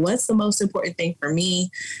yourself. Like, what's the most important thing for me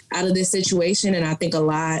out of this situation? And I think a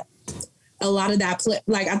lot of that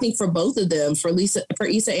like, I think for both of them, for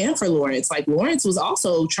Issa and for Lawrence, like, Lawrence was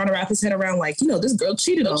also trying to wrap his head around, like, you know, this girl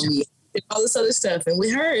cheated on me and all this other stuff. And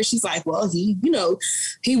with her, she's like, well, he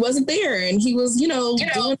wasn't there, and he was,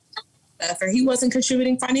 doing stuff, or he wasn't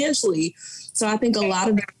contributing financially. So I think a lot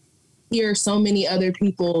of hear so many other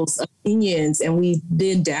people's opinions, and we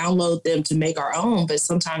then download them to make our own. But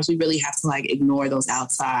sometimes we really have to, like, ignore those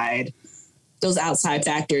outside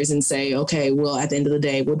factors and say, okay, well, at the end of the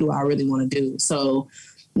day, what do I really want to do? So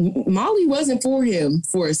Molly wasn't for him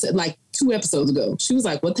for like 2 episodes ago. She was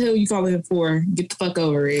like, what the hell are you calling him for? Get the fuck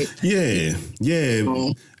over it. Yeah.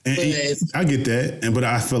 And I get that. But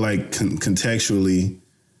I feel like contextually,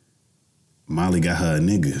 Molly got her a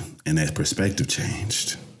nigga, and that perspective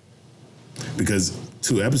changed. Because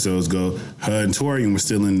 2 episodes ago, her and Torian were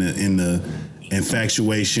still in the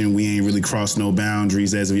infatuation. We ain't really crossed no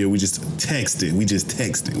boundaries as of yet. We just texted.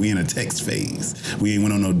 We in a text phase. We ain't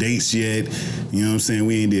went on no dates yet. You know what I'm saying?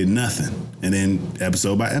 We ain't did nothing. And then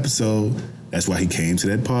episode by episode, that's why he came to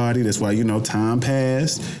that party. That's why, time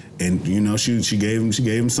passed. And, she gave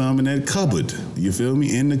him some in that cupboard. You feel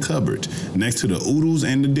me? In the cupboard. Next to the oodles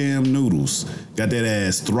and the damn noodles. Got that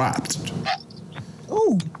ass thropped.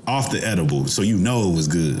 Ooh. Off the edible. So it was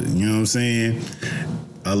good. You know what I'm saying?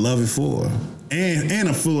 I love it for her. And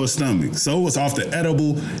a full stomach. So it's off the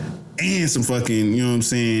edible and some fucking, you know what I'm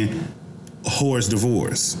saying, horse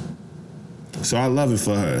divorce. So I love it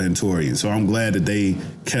for her and Torian. So I'm glad that they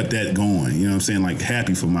kept that going. You know what I'm saying? Like,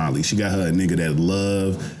 happy for Molly. She got her a nigga that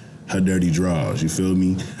love her dirty draws. You feel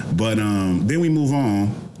me? But then we move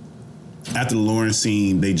on. After the Lawrence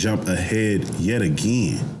scene, they jump ahead yet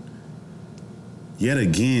again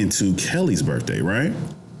to Kelly's birthday, right?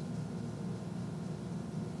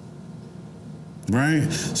 Right?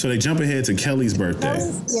 So they jump ahead to Kelly's birthday.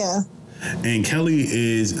 Yeah. And Kelly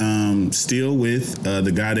is still with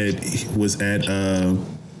the guy that was at,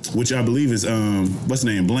 which I believe is, what's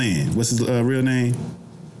the name? Bland. What's his real name?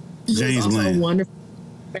 James Bland. Wonderful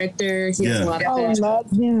director. He has a lot of love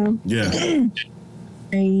him. Yeah.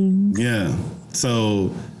 Yeah.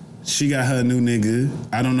 So she got her new nigga.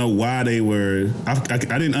 I don't know why they were. I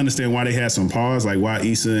didn't understand why they had some pause, like why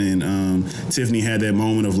Issa and Tiffany had that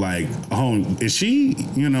moment of like, oh, is she?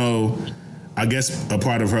 You know, I guess a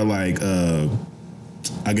part of her like,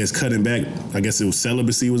 I guess cutting back. I guess it was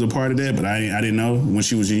celibacy was a part of that, but I didn't know when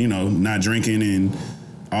she was, you know, not drinking and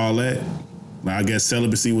all that. I guess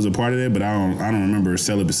celibacy was a part of that, but I don't remember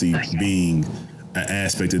celibacy being an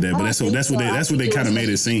aspect of that. But that's what they kind of made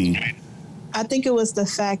it seem. I think it was the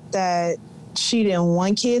fact that she didn't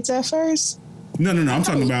want kids at first. No. I'm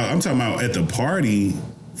talking about at the party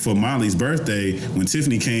for Molly's birthday when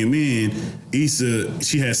Tiffany came in. Issa,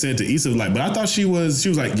 she had said to Issa like, but I thought she was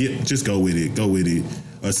like, yeah, just go with it,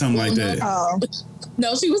 or something like that.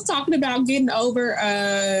 No, she was talking about getting over.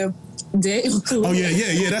 Oh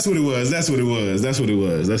yeah. That's what it was.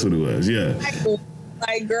 Yeah.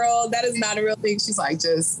 Like, girl, that is not a real thing. She's like,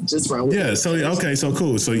 just run with it. Yeah, so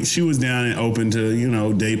cool. So she was down and open to, you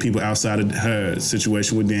know, date people outside of her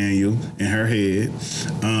situation with Daniel in her head.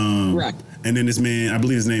 Right. And then this man, I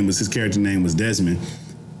believe his character name was Desmond,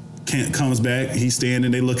 comes back, he's standing,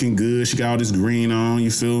 they looking good, she got all this green on, you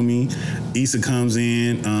feel me? Issa comes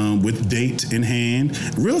in with date in hand.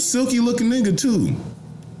 Real silky looking nigga too.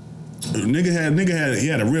 He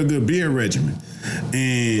had a real good beard regimen.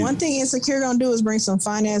 And one thing Insecure gonna do is bring some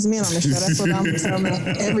fine ass men on the show. That's what I'm telling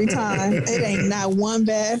them every time. It ain't not one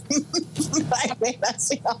bad black man I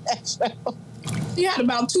see on that show. She had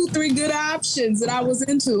about 2-3 good options that I was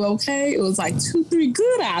into, okay? It was like 2-3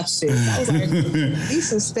 good options. I was like,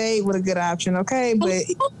 Issa stayed with a good option, okay? But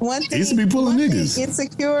one thing Issa be pulling niggas.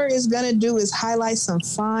 Insecure is gonna do is highlight some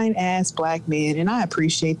fine ass black men, and I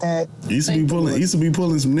appreciate that. Issa be pulling some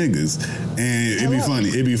niggas, and it'd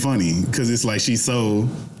be funny because it's like she's so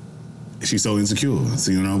insecure.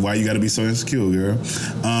 So you know why you got to be so insecure, girl.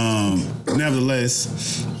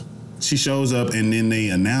 Nevertheless, she shows up, and then they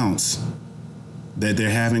announce that they're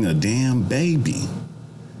having a damn baby.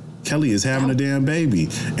 Kelly is having a damn baby.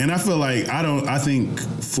 And I feel like, I think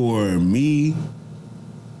for me,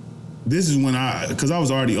 this is when because I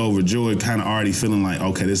was already overjoyed, kind of already feeling like,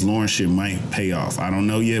 okay, this Lauren shit might pay off. I don't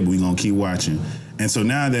know yet, but we're going to keep watching. And so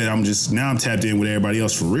now that I'm tapped in with everybody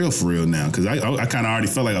else for real now, because I kind of already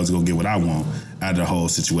felt like I was going to get what I want out of the whole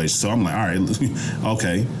situation. So I'm like, all right,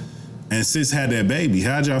 okay. And sis had that baby.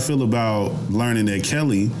 How'd y'all feel about learning that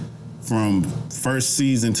Kelly, from first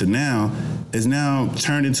season to now, is now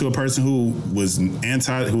turned into a person who was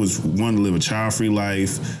wanting to live a child-free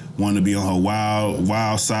life, wanted to be on her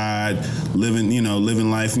wild side, living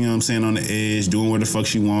life, you know what I'm saying, on the edge, doing what the fuck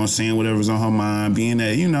she wants, saying whatever's on her mind, being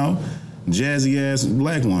that, you know, jazzy ass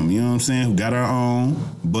black woman, you know what I'm saying, who got her own,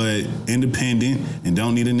 but independent and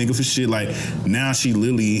don't need a nigga for shit. Like, now she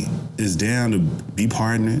literally is down to be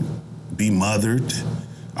partnered, be mothered,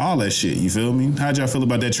 all that shit, you feel me? How'd y'all feel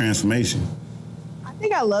about that transformation? I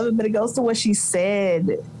think I love it, but it goes to what she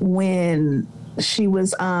said when she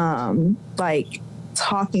was like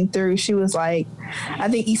talking through. She was like, I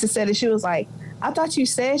think Issa said it. She was like, I thought you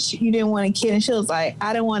said you didn't want a kid, and she was like,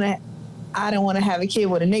 I don't want to have a kid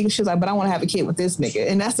with a nigga. She was like, but I want to have a kid with this nigga.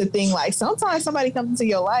 And that's the thing. Like, sometimes somebody comes into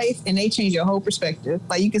your life and they change your whole perspective.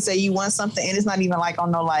 Like, you can say you want something, and it's not even like on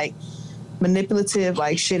no like manipulative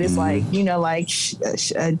like shit. Is like, you know, like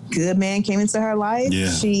a good man came into her life. Yeah.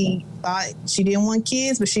 She thought she didn't want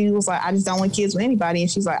kids, but she was like, I just don't want kids with anybody. And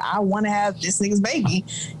she's like, I want to have this nigga's baby.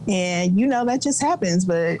 And you know, that just happens.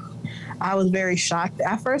 But I was very shocked.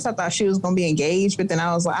 At first I thought she was going to be engaged, but then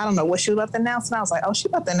I was like, I don't know what she was about to announce. And I was like, oh, she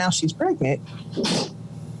about to announce she's pregnant.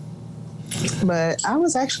 But I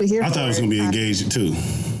was actually here. I thought it was going to be engaged too.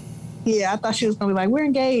 Yeah, I thought she was gonna be like, we're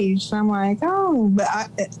engaged. And I'm like, oh,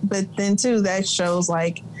 but then too, that shows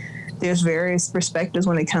like there's various perspectives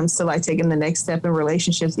when it comes to like taking the next step in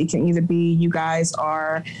relationships. It can either be you guys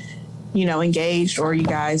are, you know, engaged, or you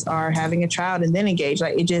guys are having a child and then engaged.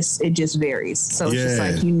 Like it just varies. So it's just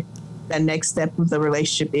like, you know, that next step of the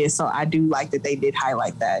relationship is. So I do like that they did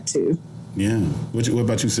highlight that too. Yeah. What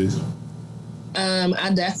about you, sis?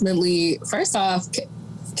 I definitely, first off,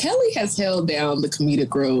 Kelly has held down the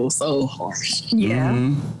comedic role so hard. Yeah.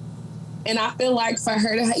 Mm-hmm. And I feel like for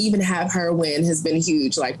her to even have her win has been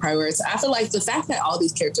huge. Like, I feel like the fact that all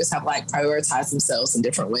these characters have like prioritized themselves in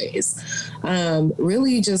different ways,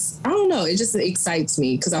 really just, I don't know, it just excites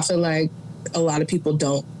me because I feel like a lot of people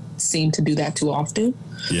don't seem to do that too often.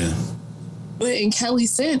 Yeah. But in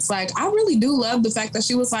Kelly's sense, like, I really do love the fact that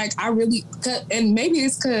she was like, and maybe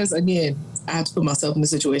it's because, again, I have to put myself in the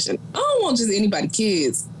situation. I don't want just anybody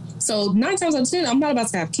kids. So 9 times out of 10, I'm not about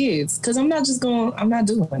to have kids because I'm not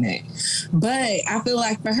doing it. But I feel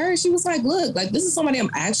like for her, she was like, look, like this is somebody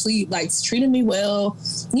I'm actually like treating me well.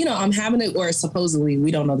 You know, I'm having it, or supposedly,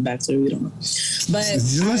 we don't know the backstory, we don't know. But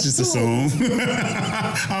let's just assume.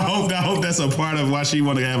 I hope that's a part of why she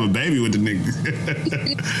want to have a baby with the nigga.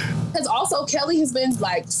 Because also Kelly has been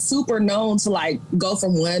like super known to like go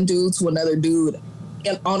from one dude to another dude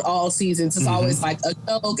on all seasons. It's always like a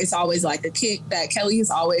joke. It's always like a kick that Kelly has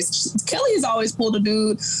always pulled a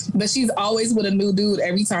dude, but she's always with a new dude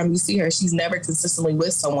every time you see her. She's never consistently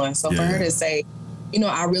with someone. So for her to say, you know,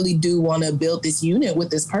 I really do want to build this unit with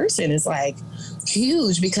this person is like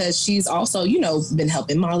huge, because she's also, you know, been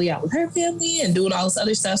helping Molly out with her family and doing all this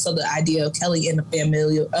other stuff. So the idea of Kelly in a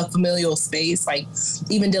familial space, like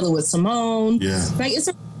even dealing with Simone, like it's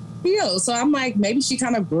a deal. So I'm like, maybe she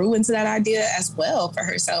kind of grew into that idea as well for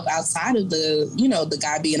herself outside of the, you know, the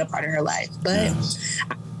guy being a part of her life. But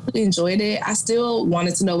I really enjoyed it. I still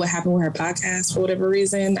wanted to know what happened with her podcast for whatever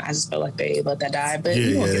reason. I just felt like they let that die. But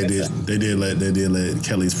they did let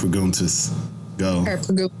Kelly's Preguntas go. Her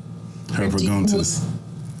Preguntas.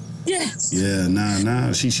 Yes. Yeah,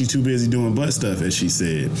 nah. She too busy doing butt stuff, as she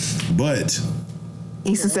said. But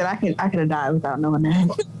Issa said I could have died without knowing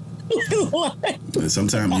that.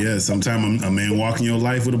 Sometimes a man walking your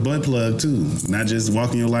life with a butt plug too, not just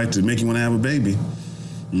walking your life to make you want to have a baby.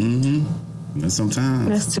 Sometimes.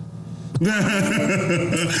 That's too.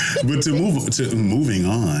 But moving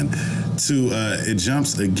on to it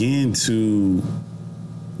jumps again to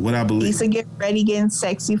what I believe. Issa get ready, getting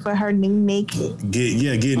sexy for her new naked.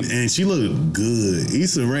 And she look good.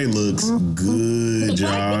 Issa Rae looks good,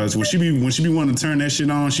 Josh. When she be wanting to turn that shit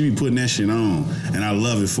on, she be putting that shit on, and I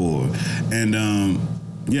love it for her. And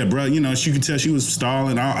yeah, bro, you know, she could tell she was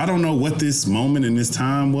stalling. I don't know what this moment in this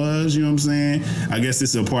time was. You know what I'm saying? I guess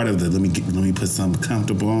this is a part of the let me put something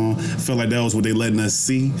comfortable on. I felt like that was what they letting us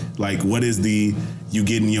see. Like, what is you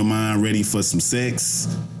getting your mind ready for some sex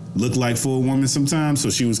look like for a woman sometimes? So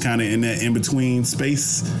she was kind of in that in-between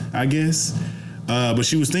space, I guess. But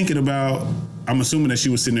she was thinking about, I'm assuming that she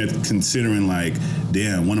was sitting there considering like,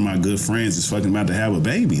 damn, one of my good friends is fucking about to have a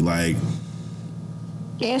baby. Like,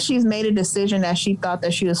 and she's made a decision that she thought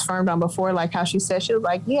that she was firm on before, like how she said, she was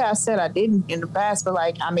like, yeah, I said I didn't in the past, but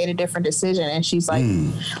like I made a different decision. And she's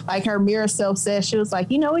like her mirror self said, she was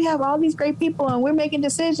like, you know, we have all these great people and we're making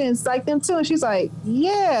decisions like them too. And she's like,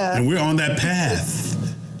 yeah. And we're on that path.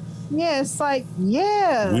 Yeah, it's like,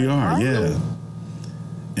 yeah. We are, yeah.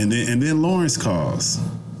 And then Lawrence calls.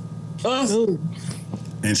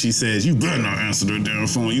 And she says, you better not answer the damn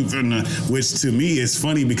phone. You better not. Which to me is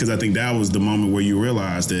funny because I think that was the moment where you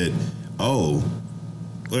realized that,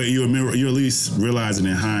 you're at least realizing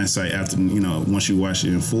in hindsight after, you know, once you watch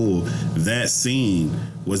it in full, that scene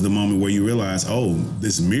was the moment where you realize,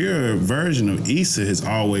 this mirror version of Issa has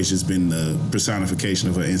always just been the personification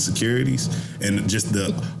of her insecurities and just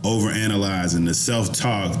the overanalyzing, the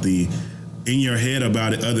self-talk, the in your head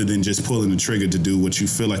about it other than just pulling the trigger to do what you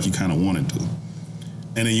feel like you kind of want to do.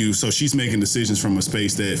 And then so she's making decisions from a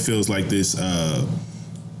space that feels like this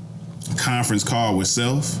conference call with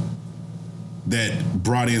self that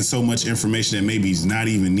brought in so much information that maybe is not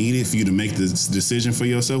even needed for you to make this decision for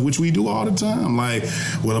yourself, which we do all the time. Like,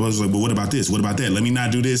 well, I was like, but what about this? What about that? Let me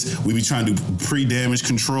not do this. We be trying to do pre-damage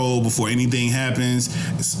control before anything happens.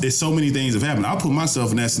 It's so many things have happened. I'll put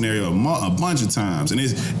myself in that scenario a bunch of times, and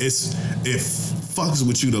it fucks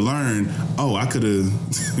with you to learn, I could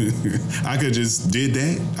have just did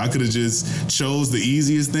that. I could have just chose the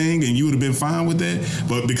easiest thing and you would have been fine with that.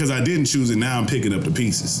 But because I didn't choose it, now I'm picking up the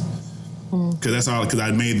pieces. Because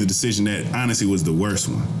I made the decision that honestly was the worst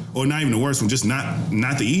one. Or not even the worst one, just not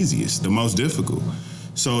the easiest, the most difficult.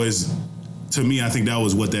 So to me, I think that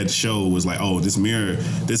was what that show was like, this mirror,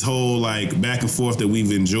 this whole like back and forth that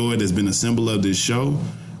we've enjoyed that's been a symbol of this show,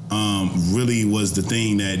 really was the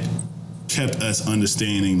thing that kept us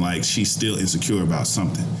understanding like she's still insecure about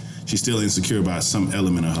something. She's still insecure about some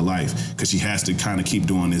element of her life because she has to kind of keep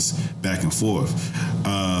doing this back and forth.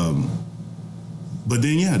 But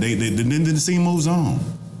then, then the scene moves on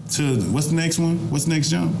to what's the next one? What's the next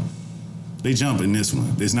jump? They jump in this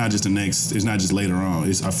one. It's not just it's not just later on.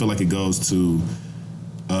 I feel like it goes to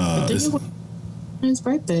his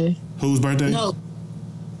birthday. Whose birthday? No.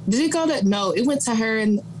 Did it go to? No, it went to her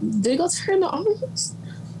and did it go to her in the office?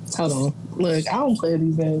 Hold on. Look, I don't play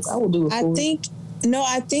these games. I will do it. I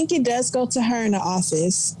think it does go to her in the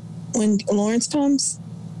office when Lawrence comes.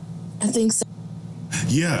 I think so.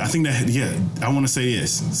 Yeah, I think that. Yeah, I want to say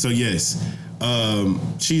yes. So yes,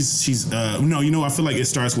 she's no. You know, I feel like it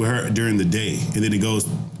starts with her during the day, and then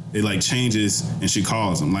it like changes, and she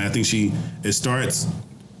calls him. Like I think it starts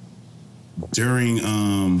during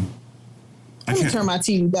I'm gonna turn my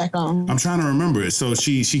TV back on. I'm trying to remember it. So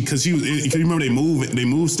she because you remember they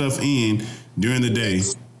moved stuff in during the day.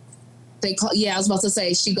 They call, I was about to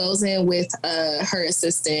say she goes in with her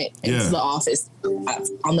assistant into the office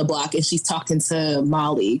on the block, and she's talking to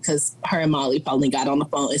Molly because her and Molly probably got on the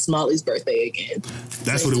phone. It's Molly's birthday again.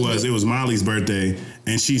 That's what it was. It was Molly's birthday,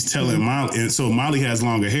 and she's telling Molly. And so Molly has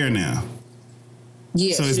longer hair now.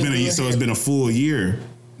 Yeah. So it's been a full year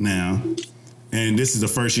now, and this is the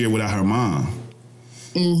first year without her mom.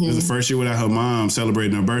 Mm-hmm. It was the first year without her mom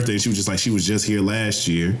celebrating her birthday. She was just like she was just here last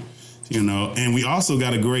year, And we also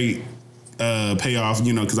got a great payoff,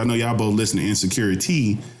 because I know y'all both listen to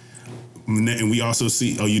Insecurity, and we also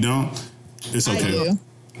see. Oh, you don't? It's okay. I do.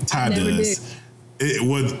 Ty does. It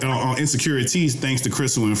was on Insecurity, thanks to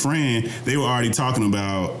Crystal and Fran. They were already talking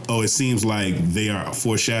about. Oh, it seems like they are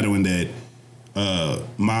foreshadowing that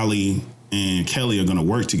Molly and Kelly are going to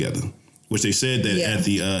work together, which they said that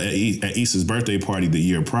at Issa's birthday party the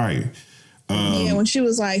year prior. When she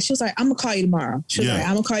was like, I'm gonna call you tomorrow. She was like,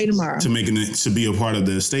 I'm gonna call you tomorrow. To be a part of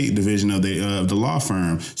the state division of the law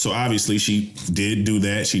firm. So obviously she did do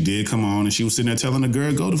that. She did come on, and she was sitting there telling the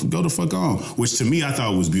girl, go the fuck on. Which to me I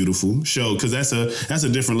thought was beautiful. Because that's a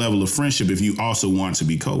different level of friendship if you also want to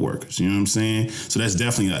be coworkers. You know what I'm saying? So that's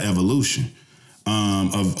definitely an evolution.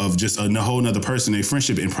 Of just a whole nother person, a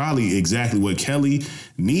friendship, and probably exactly what Kelly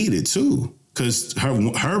needed too. Because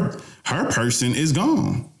her person is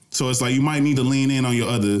gone. So it's like you might need to lean in on your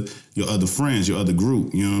other friends, your other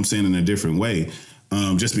group, you know what I'm saying, in a different way.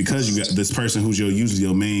 Just because you got this person who's usually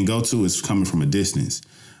your main go-to is coming from a distance.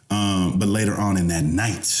 But later on in that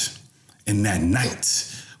night,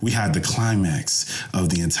 we had the climax of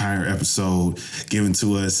the entire episode given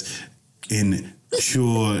to us in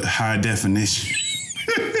pure high definition.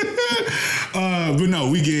 But no,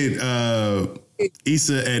 we get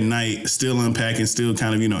Issa at night, still unpacking, still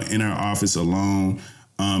kind of, in her office alone.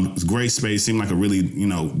 It's great space. Seemed like a really,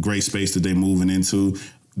 great space that they're moving into.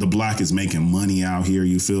 The block is making money out here,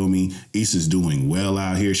 you feel me? Issa's doing well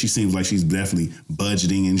out here. She seems like she's definitely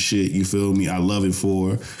budgeting and shit, you feel me? I love it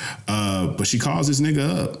for her. But she calls this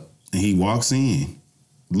nigga up, and he walks in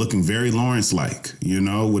looking very Lawrence-like,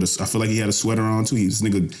 I feel like he had a sweater on too. This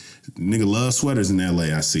nigga loves sweaters in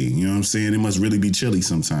LA, I see. You know what I'm saying? It must really be chilly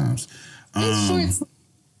sometimes. It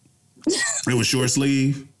was short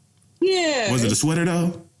sleeve? Yeah. Was it a sweater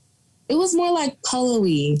though? It was more like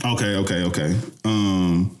polo-y. Okay.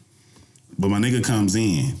 But my nigga comes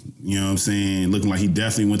in, you know what I'm saying, looking like he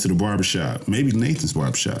definitely went to the barbershop. Maybe Nathan's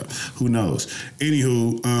barbershop. Who knows?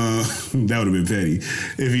 Anywho, that would have been petty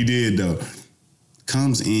if he did though.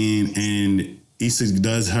 Comes in and Issa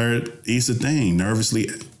does her Issa thing. Nervously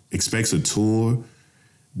expects a tour.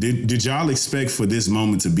 Did y'all expect for this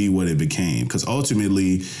moment to be what it became? Because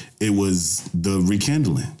ultimately, it was the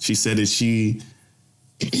rekindling. She said that she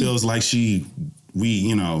feels like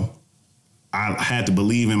I had to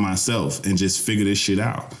believe in myself and just figure this shit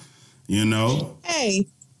out, Hey,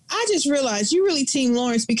 I just realized you really Team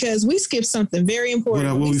Lawrence because we skipped something very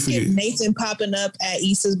important. What we skipped Nathan popping up at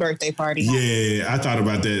Issa's birthday party. Yeah, I thought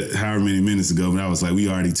about that however many minutes ago, but I was like, we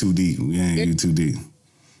already too deep. We ain't too deep.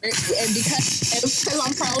 And because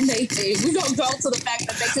I'm pro Nathan, we gonna go to the fact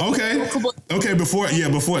that they could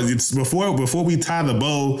before we tie the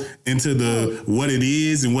bow into the what it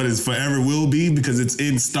is and what it forever will be, because it's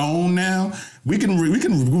in stone now. We can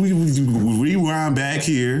rewind back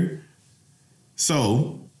here.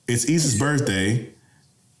 So it's Issa's birthday.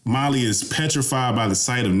 Molly is petrified by the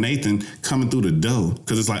sight of Nathan coming through the door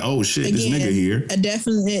because it's like, oh shit, this nigga here. A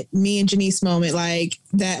definite me and Jenese moment, like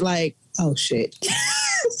that, like, oh shit.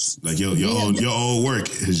 Like your old work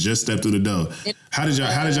has just stepped through the door. How did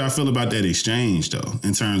y'all feel about that exchange though?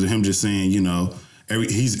 In terms of him just saying,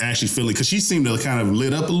 he's actually feeling, because she seemed to kind of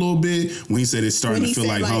lit up a little bit when he said it's starting to feel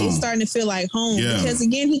like home. It's starting to feel like home because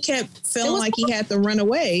again he kept feeling like he had to run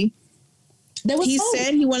away. He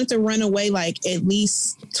said he wanted to run away like at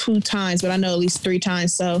least 2 times, but I know at least 3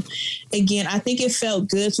 times. So again, I think it felt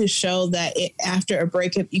good to show that after a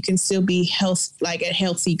breakup, you can still be a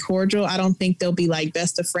healthy cordial. I don't think they'll be like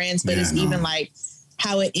best of friends, but even like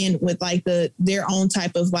how it ended with like their own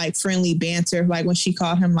type of like friendly banter, like when she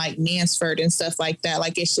called him like Mansford and stuff like that.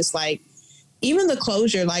 Like, it's just like, even the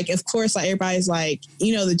closure, like, of course, like everybody's like,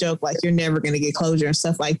 the joke, like you're never going to get closure and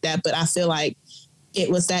stuff like that. But I feel like it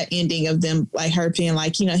was that ending of them, like her being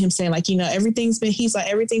like, him saying like, everything's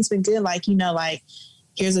been good. Like, like,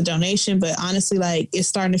 here's a donation. But honestly, like, it's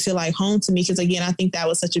starting to feel like home to me. Cause again, I think that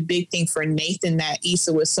was such a big thing for Nathan that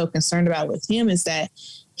Issa was so concerned about with him, is that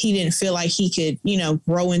he didn't feel like he could,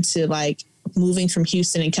 grow into like moving from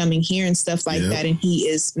Houston and coming here and stuff like that. And he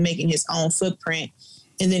is making his own footprint.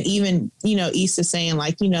 And then even, you know, Issa saying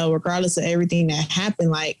like, you know, regardless of everything that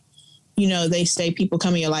happened, like, you know, they say people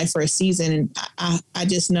come in your life for a season. And I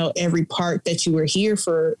just know every part that you were here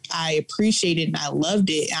for, I appreciated and I loved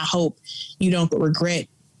it. I hope you don't regret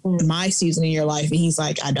my season in your life. And he's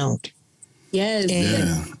like, I don't. Yes.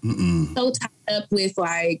 So tied up with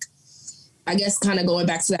like, I guess kind of going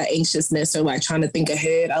back to that anxiousness or like trying to think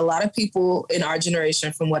ahead. A lot of people in our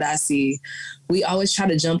generation, from what I see, we always try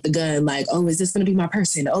to jump the gun. Like, oh, is this going to be my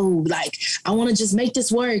person? Oh, like, I want to just make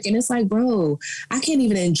this work. And it's like, bro, I can't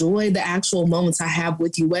even enjoy the actual moments I have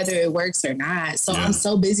with you, whether it works or not. So I'm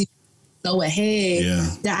so busy, so ahead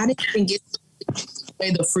that I didn't even get to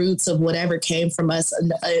enjoy the fruits of whatever came from us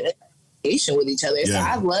with each other. So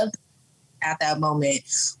I loved at that moment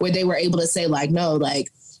where they were able to say like, no, like,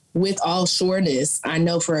 with all sureness, I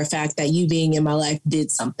know for a fact that you being in my life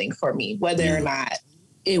did something for me, whether or not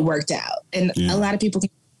it worked out. And a lot of people can.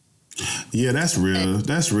 Yeah, that's real.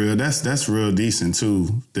 That's real. That's real decent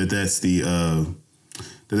too. That's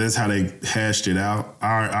how they hashed it out.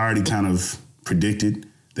 I already kind of predicted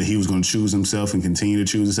that he was going to choose himself and continue to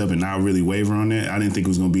choose himself and not really waver on that. I didn't think it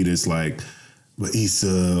was going to be this like, but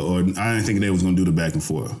Issa, or I didn't think they was going to do the back and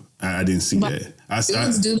forth. I didn't see that.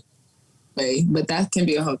 But that can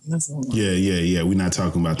be a whole. Yeah. We're not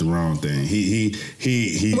talking about the wrong thing. He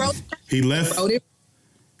left.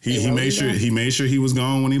 He made sure he was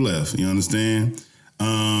gone when he left. You understand?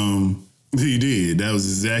 He did. That was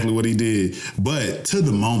exactly what he did. But to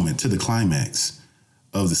the climax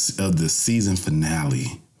of the season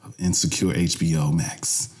finale of Insecure HBO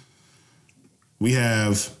Max, we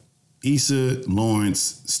have Issa,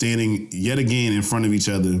 Lawrence standing yet again in front of each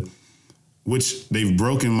other, which they've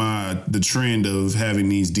broken the trend of having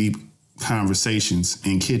these deep conversations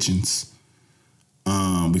in kitchens,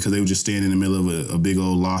 because they would just stand in the middle of a big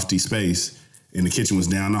old lofty space, and the kitchen was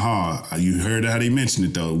down the hall. You heard how they mentioned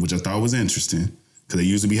it though, which I thought was interesting, because they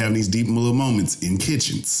used to be having these deep little moments in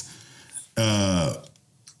kitchens. But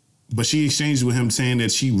she exchanged with him saying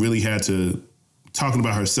that she really had to, talking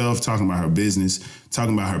about herself, talking about her business,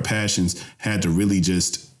 talking about her passions, had to really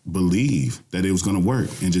just believe that it was going to work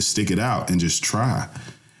and just stick it out and just try.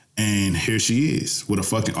 And here she is with a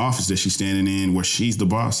fucking office that she's standing in, where she's the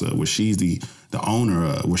boss of, where she's the owner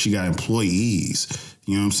of, where she got employees.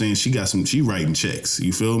 You know what I'm saying? She writing checks.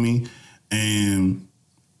 You feel me? And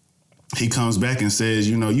he comes back and says,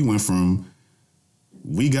 you know, you went from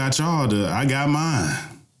we got y'all to I got mine.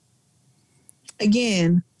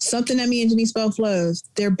 Again, something that me and Jenese both love,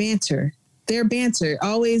 their banter.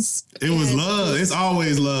 Always. It was love. It's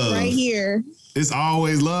always love. Right here. It's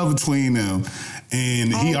always love between them.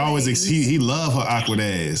 And he always he loved her awkward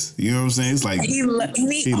ass. You know what I'm saying? It's like he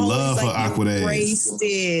loved her awkward ass.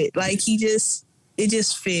 It. Like it just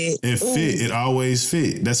fit. It fit. It always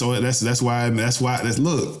fit. That's why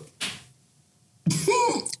look.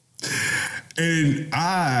 And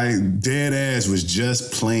I dead ass was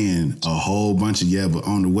just playing a whole bunch of but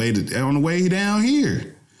on the way down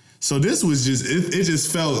here. So this was just it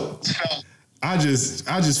just felt I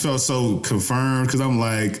just felt so confirmed, because I'm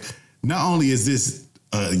like, not only is this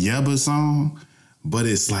a Yebba song, but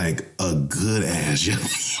it's like a good ass Yebba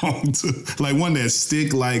song too. Like one that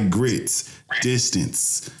stick like grits,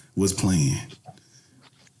 Distance was playing.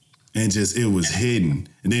 And just it was hidden.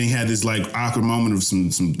 And then he had this like awkward moment of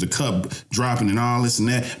the cup dropping and all this and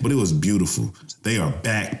that, but it was beautiful. They are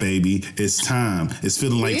back, baby. It's time. It's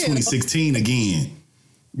feeling like 2016 again.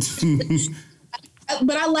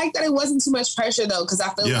 But I like that it wasn't too much pressure though, because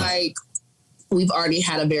I feel like we've already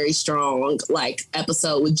had a very strong like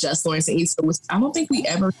episode with just Lawrence and Issa, which I don't think we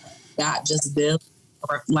ever got just them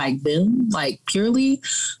or like them, like purely.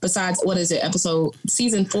 Besides, what is it?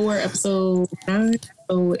 Season 4, episode 9,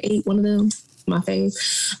 episode 8, one of them, my fave.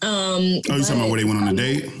 You talking about where they went on a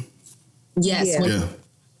date? Yes. Yeah.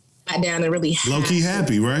 Got down and really low key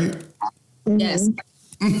happy, right? Yes.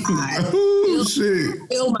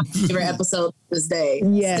 Still my favorite episode to this day.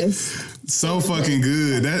 Yes. So fucking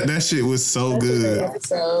good. That shit was so good.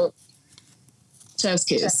 Episode. Chef's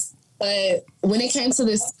kiss. But when it came to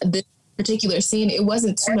this particular scene, it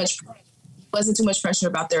wasn't too much pressure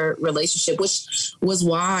about their relationship, which was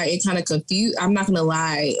why it kind of confused. I'm not gonna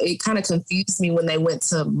lie, it kind of confused me when they went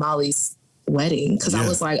to Molly's wedding, because I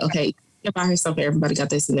was like, okay, by herself, everybody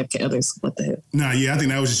got their significant others. What the hell? Nah, yeah, I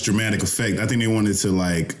think that was just dramatic effect. I think they wanted to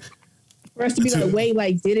like for us to be like, wait,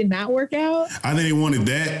 like did it not work out? I think they wanted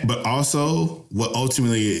that, but also what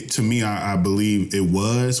ultimately to me I believe it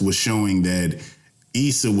was showing that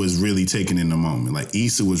Issa was really taken in the moment. Like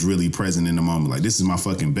Issa was really present in the moment. Like, this is my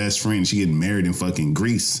fucking best friend. She getting married in fucking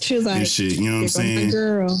Greece. She was like, and shit. You know what I'm saying?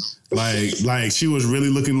 Girl. Like she was really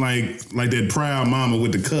looking like that proud mama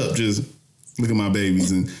with the cup. Just look at my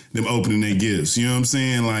babies and them opening their gifts. You know what I'm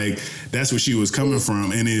saying? Like that's where she was coming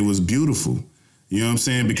from, and it was beautiful. You know what I'm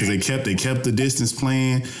saying? Because they kept the distance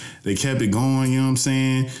playing. They kept it going. You know what I'm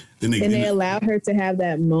saying? Then they allowed her to have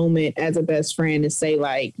that moment as a best friend to say,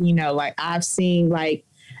 like, you know, like I've seen like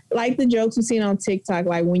the jokes we've seen on TikTok,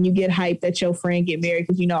 like when you get hyped that your friend get married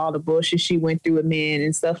because you know all the bullshit she went through with men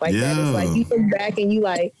and stuff like that. It's like you look back and you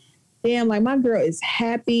like, damn, like my girl is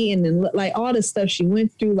happy, and then like all the stuff she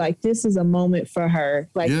went through, like this is a moment for her.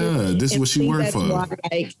 Like, this is what she worked for. Why,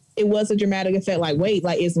 like it was a dramatic effect. Like, wait,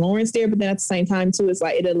 like is Lawrence there? But then at the same time too, it's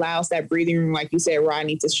like it allows that breathing room, like you said,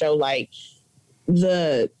 Rodney, to show like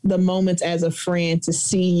the moments as a friend, to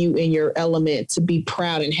see you in your element, to be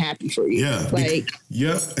proud and happy for you. Yeah, like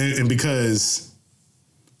and because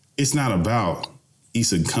it's not about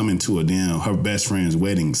Issa coming to her best friend's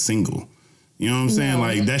wedding single. You know what I'm saying?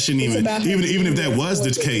 Like that shouldn't even if that was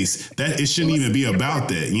the case, that it shouldn't even be about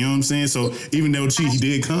that. You know what I'm saying? So even though he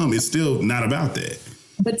did come, it's still not about that.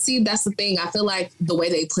 But see, that's the thing. I feel like the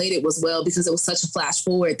way they played it was well because it was such a flash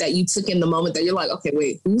forward that you took in the moment that you're like, okay,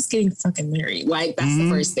 wait, who's getting fucking married? Like that's the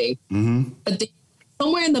first thing. Mm-hmm. But then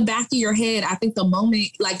somewhere in the back of your head, I think the moment,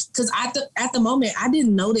 like, because at the moment, I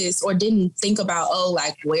didn't notice or didn't think about, oh,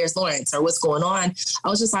 like, where's Lawrence or what's going on? I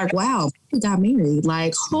was just like, wow, we got married.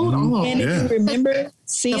 Like, hold on. And if you remember,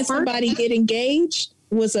 seeing somebody get engaged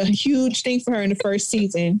was a huge thing for her in the first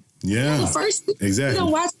season. Yeah, the first exactly. You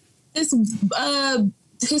know, watch this,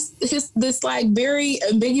 this like very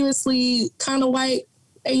ambiguously kind of white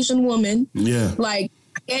Asian woman, like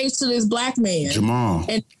engaged to this black man, Jamal,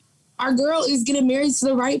 and our girl is getting married to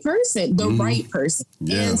the right person, right person.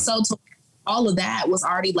 Yeah. And so all of that was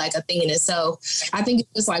already like a thing in itself. I think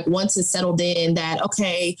it's like once it settled in that,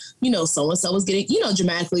 okay, you know, so-and-so was getting, you know,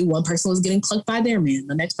 dramatically one person was getting plucked by their man.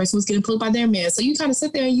 The next person was getting plucked by their man. So you kind of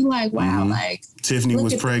sit there and you like, wow, like. Tiffany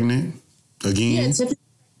was pregnant again. Yeah, Tiffany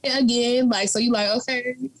again. Like, so you like,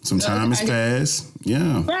 okay. Some time has passed.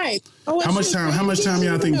 Yeah. Right. How much time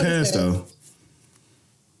y'all think passed though?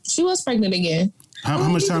 She was pregnant again. How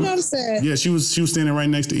much time? Yeah, she was standing right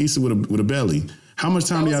next to Issa with a belly. How much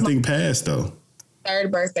time do y'all think passed though?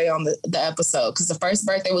 Third birthday on the episode, because the first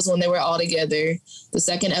birthday was when they were all together. The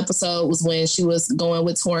second episode was when she was going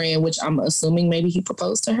with Torian, which I'm assuming maybe he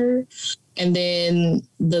proposed to her. And then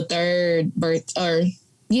the third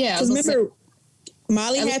because remember,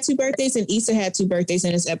 Molly had 2 birthdays and Issa had 2 birthdays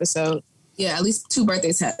in this episode. Yeah, at least 2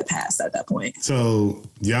 birthdays had passed at that point. So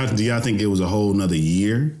do y'all think it was a whole nother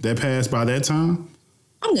year that passed by that time?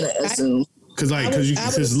 I'm gonna assume.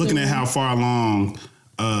 Because looking at how far along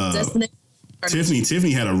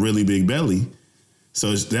Tiffany had a really big belly.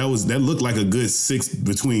 So that looked like a good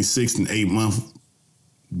between 6 and 8 month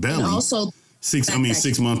belly. And also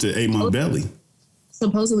 6 month to 8 month belly.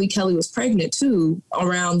 Supposedly Kelly was pregnant too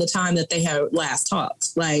around the time that they had last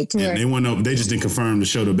talked. Like, and they just didn't confirm to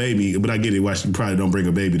show the baby. But I get it. Why she probably don't bring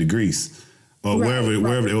a baby to Greece or wherever they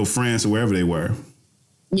were, France or wherever they were.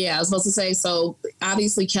 Yeah, I was supposed to say. So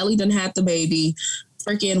obviously Kelly done had the baby.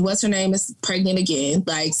 Freaking what's her name is pregnant again.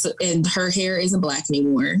 Like, so, and her hair isn't black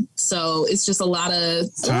anymore. So it's just a lot of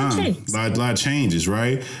changes. A lot of changes,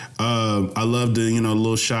 right? I love the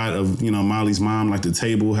little shot of Molly's mom, like the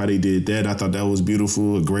table, how they did that. I thought that was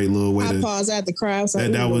beautiful. A great little way to pause at the crowd.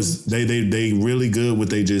 That was they really good with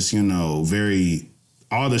they just very.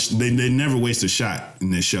 They never waste a shot in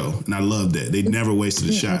this show, and I love that they never wasted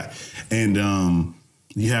a shot. And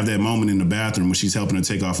you have that moment in the bathroom when she's helping her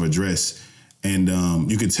take off her dress, and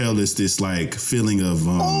you could tell this like feeling of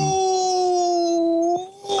I'm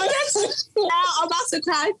about to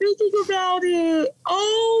cry thinking about it.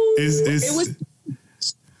 It was.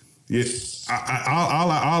 Yeah,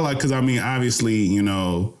 because I mean, obviously,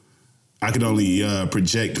 I could only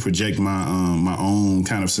project my own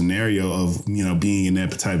kind of scenario of being in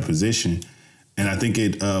that type of position, and I think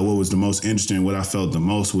what was the most interesting, what I felt the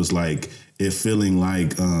most was like it feeling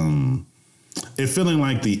like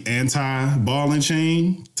the anti-ball and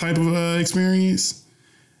chain type of experience.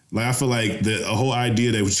 Like I feel like the whole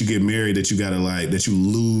idea that when you get married that you gotta that you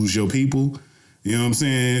lose your people. You know what I'm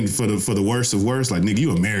saying? For the worst of worst, like nigga, you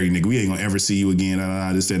a married nigga. We ain't gonna ever see you again.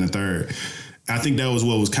 This, that, and the third. I think that was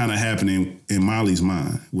what was kind of happening in Molly's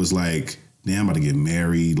mind. Was like, damn, I'm about to get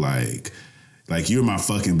married. Like Like, you're my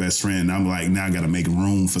fucking best friend. And I'm like, now I got to make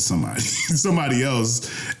room for somebody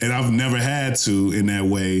else. And I've never had to in that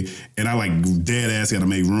way. And I like dead ass got to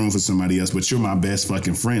make room for somebody else. But you're my best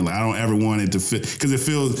fucking friend. Like, I don't ever want it to feel, because it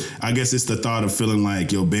feels, I guess it's the thought of feeling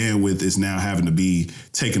like your bandwidth is now having to be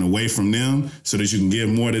taken away from them so that you can give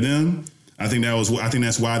more to them. I think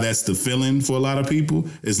that's why that's the feeling for a lot of people.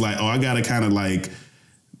 It's like, oh, I got to kind of like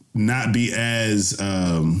not be as,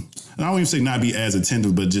 I don't even say not be as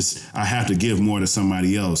attentive, but just I have to give more to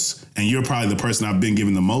somebody else. And you're probably the person I've been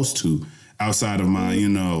giving the most to outside of my,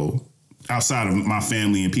 outside of my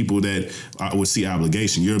family and people that I would see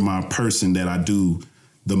obligation. You're my person that I do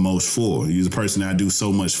the most for. You're the person that I do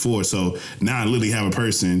so much for. So now I literally have a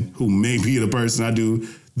person who may be the person I do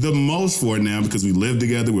the most for now because we live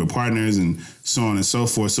together, we're partners and so on and so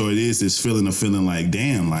forth. So it is this feeling of feeling like,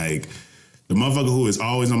 damn, like, the motherfucker who is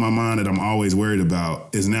always on my mind that I'm always worried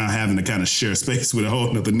about is now having to kind of share space with a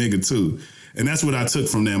whole nother nigga too. And that's what I took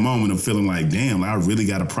from that moment of feeling like, damn, I really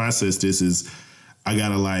got to process this. Is I got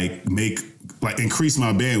to like increase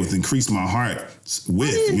my bandwidth, increase my heart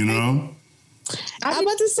with, you know? I'm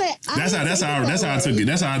about to say that's how I took it.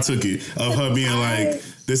 That's how I took it of her being like,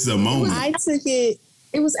 this is a moment. I took it.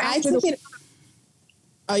 It was after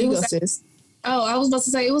Oh, you go, sis. Oh, I was about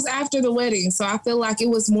to say it was after the wedding. So I feel like it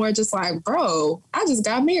was more just like, bro, I just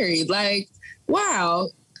got married. Like, wow,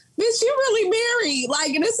 bitch, you really married. Like,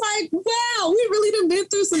 and it's like, wow, we really done been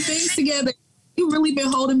through some things together. You really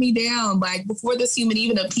been holding me down, like, before this human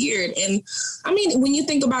even appeared. And I mean, when you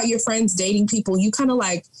think about your friends dating people, you kind of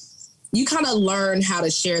learn how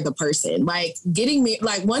to share the person. Like getting me,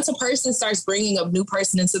 like once a person starts bringing a new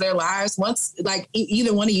person into their lives, once like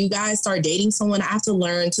either one of you guys start dating someone, I have to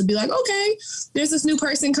learn to be like, okay, there's this new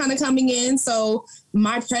person kind of coming in. So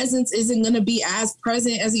my presence isn't going to be as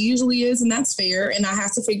present as it usually is. And that's fair. And I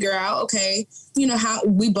have to figure out, okay, how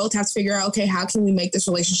we both have to figure out, okay, how can we make this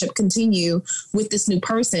relationship continue with this new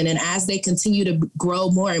person? And as they continue to grow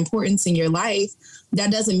more importance in your life,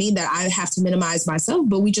 that doesn't mean that I have to minimize myself,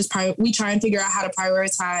 but we try and figure out how to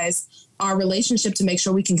prioritize our relationship to make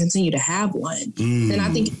sure we can continue to have one. And I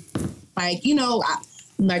think, like,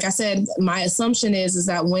 like I said, my assumption is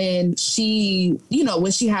that when she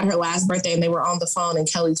had her last birthday and they were on the phone and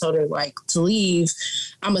Kelly told her like to leave,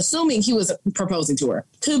 I'm assuming he was proposing to her.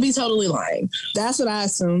 Could be totally lying. That's what I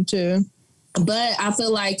assumed too. But I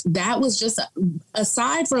feel like that was just,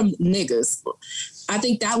 aside from niggas, I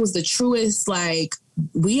think that was the truest, like,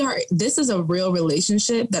 this is a real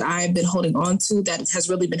relationship that I've been holding on to that has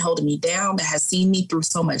really been holding me down, that has seen me through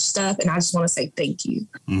so much stuff. And I just want to say thank you.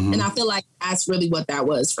 Mm-hmm. And I feel like that's really what that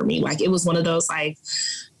was for me. Like, it was one of those, like,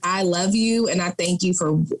 I love you and I thank you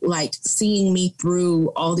for like seeing me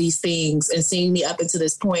through all these things and seeing me up into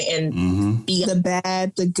this point and be the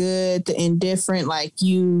bad, the good, the indifferent. Like,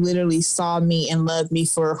 you literally saw me and loved me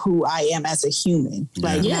for who I am as a human.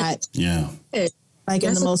 Like, not like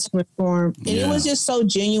in the most form. And it was just so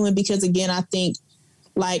genuine because, again, I think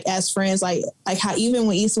like as friends, like how even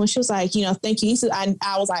when Issa, when she was like, thank you, Issa, I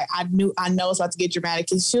was like, I know it's about to get dramatic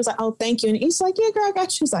because she was like, oh, thank you. And Issa's like, yeah, girl, I got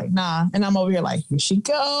you. She was like, nah. And I'm over here like, here she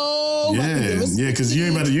go. Yeah, because you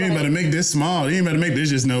ain't about to make this small. You ain't about to make this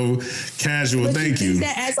just no casual thank you.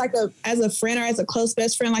 That as a friend or as a close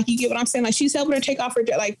best friend, like, you get what I'm saying? Like, she's helping her take off her,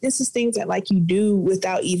 like, this is things that like you do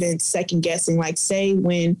without even second guessing. Like, say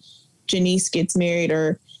when Jenese gets married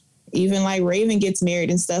or even like Raven gets married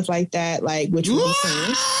and stuff like that, like, which we'll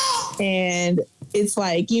see. And it's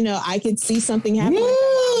like, I could see something happen like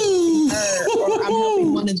that, or I'm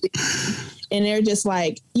helping one of them. And they're just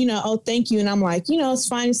like, oh, thank you. And I'm like, it's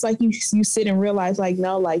fine. It's like you sit and realize like,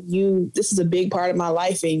 no, like this is a big part of my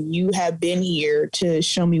life. And you have been here to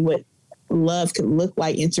show me what love could look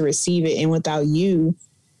like and to receive it. And without you,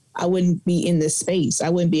 I wouldn't be in this space. I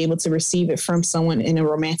wouldn't be able to receive it from someone in a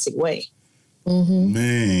romantic way. Mm-hmm.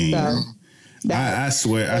 Man, so, I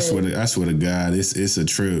swear to God, it's a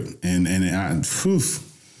trip, and that's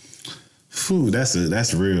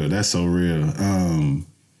real. That's so real.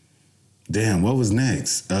 Damn, what was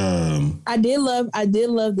next? I did love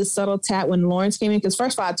the subtle tap when Lawrence came in, because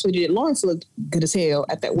first of all, I tweeted it. Lawrence looked good as hell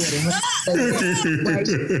at that wedding. Like,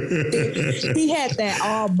 he had that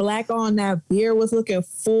all black on. That beard was looking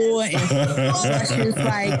full, and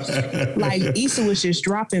like Issa was just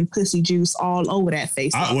dropping pussy juice all over that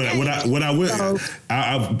face. I'll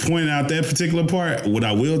point out that particular part. What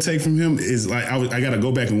I will take from him is like I got to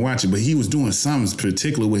go back and watch it, but he was doing something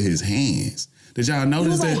particular with his hands. Did y'all notice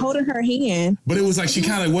he was that? Like holding her hand. But it was like she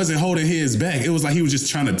kind of wasn't holding his back. It was like he was just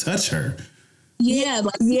trying to touch her.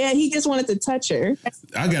 Yeah, he just wanted to touch her.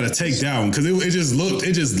 I gotta take that one because it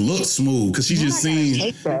just looked smooth because she just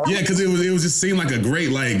seemed because it was just seemed like a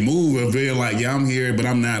great like move of being like, yeah, I'm here, but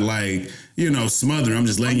I'm not like, smothering. I'm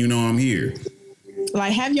just letting you know I'm here.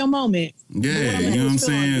 Like, have your moment. Yeah, you know what I'm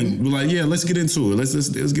saying? We're like, yeah, let's get into it. Let's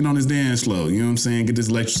get on this dance floor. You know what I'm saying? Get this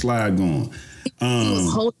electric slide going.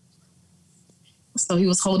 So he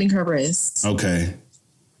was holding her wrist. Okay.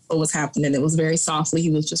 What was happening? It was very softly.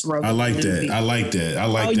 He was just rubbing. I like that. I like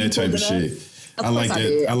that type of shit. I like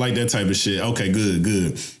that. I like that type of shit. Okay,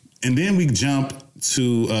 good. And then we jump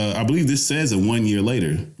to I believe this says 1 year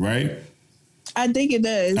later, right? I think it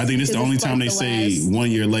does. I think this is the only time they say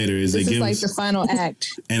 1 year later is they give like the final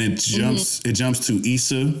act. And it jumps to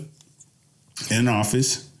Issa in an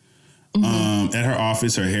office. At her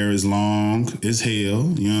office, her hair is long as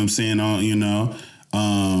hell. You know what I'm saying?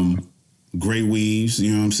 Great weaves,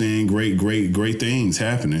 you know what I'm saying? Great things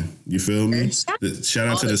happening. You feel me? Shout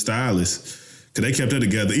out to the stylist. Cause they kept her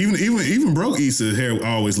together. Even broke Issa's hair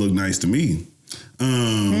always looked nice to me.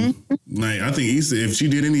 Like I think Issa, if she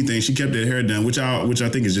did anything, she kept that hair done, which I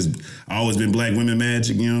think is just always been black women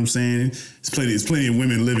magic. You know what I'm saying? It's plenty of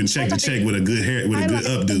women living check to check with a good hair, with a good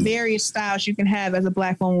updo. The various styles you can have as a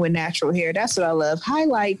black woman with natural hair. That's what I love.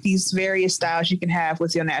 Highlight these various styles you can have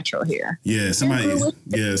with your natural hair. Yeah, somebody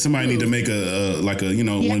need to make a one of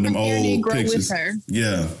them old pictures. With her.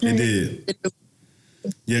 Yeah, it did.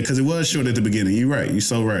 Yeah, because it was short at the beginning. You're right. You're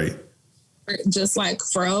so right. Just like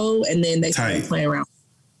fro, and then they started playing around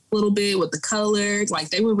a little bit with the colors. Like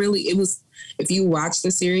they were really, it was, if you watch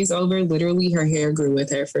the series over, literally her hair grew with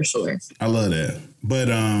her for sure. I love that. But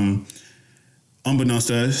unbeknownst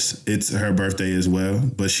to us, it's her birthday as well.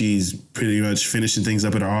 But she's pretty much finishing things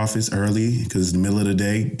up at her office early because it's the middle of the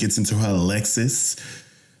day. Gets into her Lexus.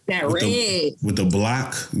 That red. With the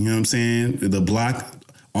block, you know what I'm saying? The block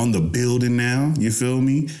on the building now, you feel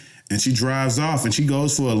me? And she drives off and she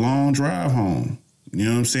goes for a long drive home. You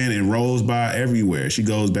know what I'm saying? And rolls by everywhere. She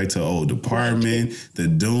goes back to her old apartment, the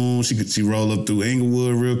Dune. She roll up through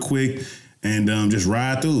Inglewood real quick and just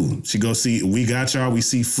ride through. She go see We Got Y'all. We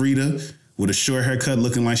see Frida with a short haircut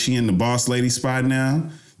looking like she in the boss lady spot now,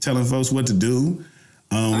 telling folks what to do.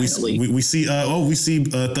 We see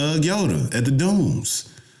Thug Yoda at the Dunes.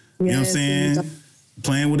 You know what I'm saying?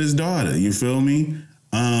 Playing with his daughter. You feel me?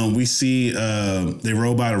 We see they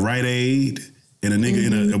roll by the Rite Aid, and a nigga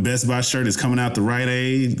in a Best Buy shirt is coming out the Rite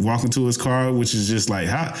Aid, walking to his car, which is just like,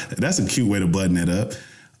 that's a cute way to button it up.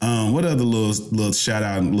 What other little shout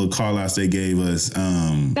out and little call outs they gave us?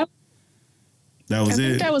 That was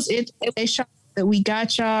it. That was it. They shot that We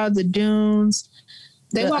Got Y'all, the Dunes.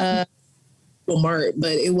 They walked Walmart,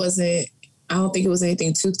 but it wasn't. I don't think it was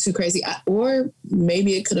anything too crazy. Or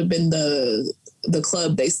maybe it could have been the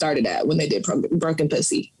club they started at when they did Broken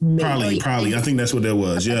Pussy. Probably. I think that's what that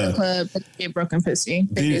was. Yeah. The club that did Broken Pussy.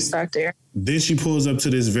 They did start there. Then she pulls up to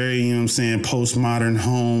this very, you know what I'm saying, postmodern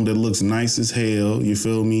home that looks nice as hell. You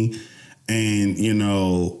feel me? And,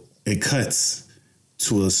 it cuts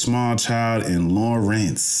to a small child in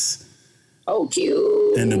Lawrence. Oh,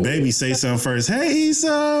 cute. And the baby say something first. Hey,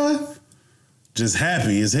 Issa. Just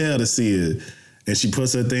happy as hell to see it. And she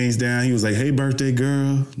puts her things down. He was like, hey, birthday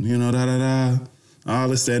girl, all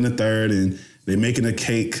this, that, and the third. And they making a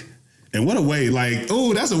cake. And what a way, like,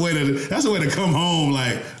 oh, that's a way to come home.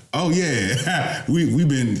 Like, oh yeah, we've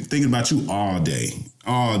been thinking about you all day.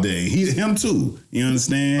 Him too. You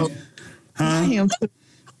understand? Huh? Him too.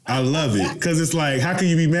 I love it. Cause it's like, how can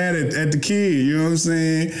you be mad at the kid? You know what I'm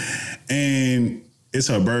saying? And it's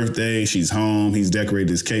her birthday. She's home. He's decorated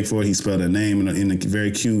this cake for her. He spelled her name in a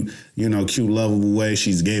very cute, lovable way.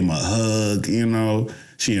 She's gave him a hug,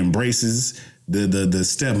 She embraces the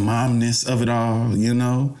stepmomness of it all,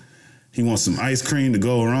 He wants some ice cream to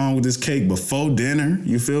go along with this cake before dinner.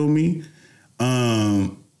 You feel me?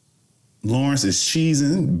 Lawrence is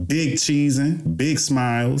cheesing, big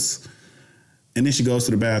smiles. And then she goes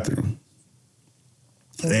to the bathroom.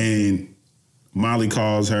 And Molly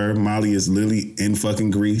calls her. Molly is literally in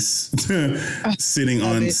fucking Greece, sitting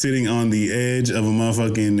on the edge of a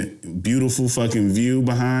motherfucking beautiful fucking view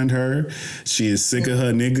behind her. She is sick of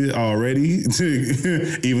her nigga already,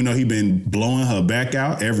 even though he been blowing her back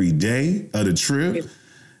out every day of the trip.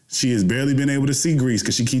 She has barely been able to see Greece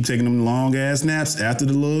because she keep taking them long ass naps after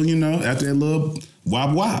the little, after that little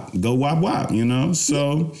wop, go wop,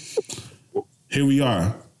 So here we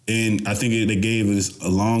are. And I think they gave this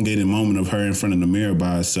elongated moment of her in front of the mirror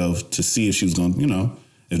by herself to see if she was going to,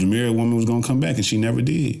 if the mirror woman was going to come back, and she never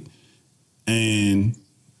did. And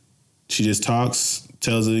she just talks,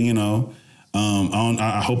 tells her,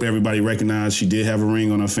 I hope everybody recognized she did have a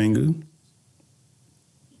ring on her finger.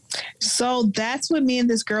 So that's what me and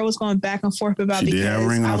this girl was going back and forth about. She did have a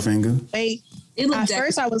ring on her finger. Wait,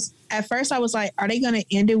 at first I was like, are they going to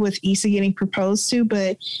end it with Issa getting proposed to?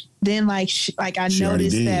 But then I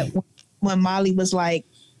noticed that when Molly was like,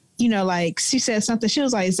 you know, like she said something, she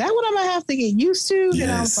was like, is that what I'm gonna have to get used to? Yes.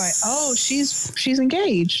 And I was like, oh, she's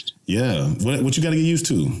engaged. Yeah. What you got to get used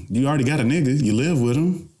to? You already got a nigga. You live with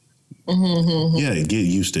him. Mm-hmm. Yeah, get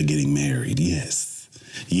used to getting married. Yes.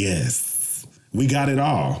 We got it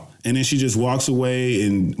all. And then she just walks away,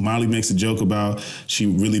 and Molly makes a joke about she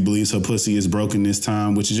really believes her pussy is broken this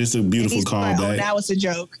time, which is just a beautiful callback. Like, oh, now it's a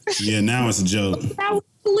joke. Yeah, now it's a joke.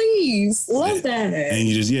 Please, love that. And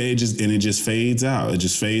it just fades out. It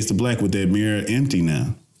just fades to black with that mirror empty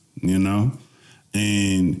now, you know.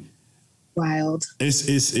 And wild.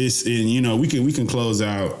 It's and you know, we can close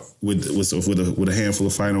out with a handful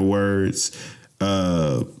of final words.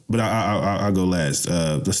 But I'll go last.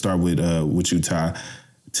 Let's start with you, Ty.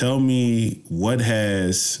 Tell me what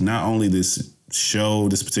has not only this show,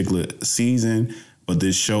 this particular season, but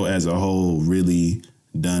this show as a whole really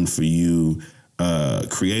done for you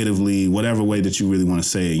creatively, whatever way that you really want to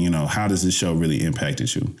say it. You know, how does this show really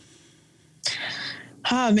impacted you?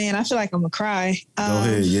 Oh, man, I feel like I'm going to cry. Go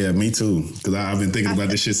ahead. Yeah, me too. Because I've been thinking about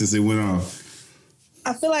this shit since it went on.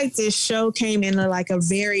 I feel like this show came in like a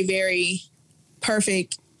very, very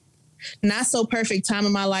perfect, not so perfect time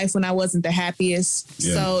in my life when I wasn't the happiest.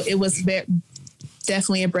 Yeah. So it was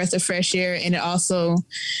definitely a breath of fresh air. And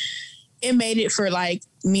it made it for like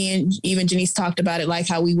me and even Jenese talked about it, like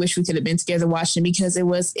how we wish we could have been together watching, because it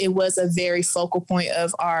was a very focal point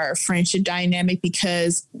of our friendship dynamic,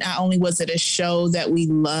 because not only was it a show that we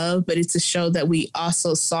love, but it's a show that we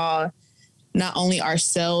also saw not only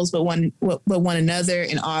ourselves, but one another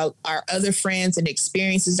and our other friends and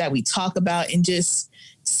experiences that we talk about, and just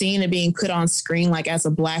seeing it being put on screen, like as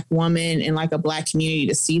a Black woman and like a Black community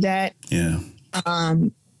to see that. Yeah.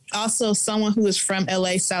 Also, someone who is from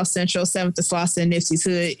LA, South Central, 7th to Slauson, Nipsey's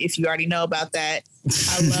Hood, if you already know about that.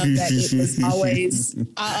 I love that it was always,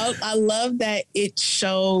 I love that it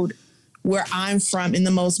showed where I'm from in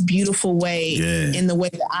the most beautiful way, in the way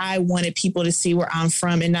that I wanted people to see where I'm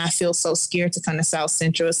from and not feel so scared to come to South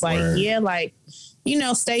Central. It's like, like, you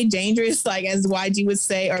know, stay dangerous, like as YG would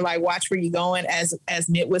say, or like watch where you're going, as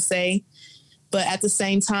Nit would say. But at the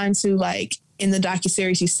same time, too, like in the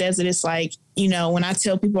docuseries, he says that it's like, you know, when I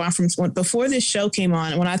tell people I'm from, before this show came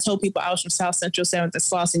on, when I told people I was from South Central, 7th and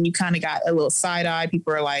Slauson, you kind of got a little side eye.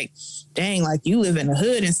 People are like, dang, like you live in the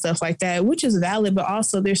hood and stuff like that, which is valid. But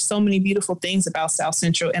also there's so many beautiful things about South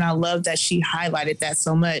Central. And I love that she highlighted that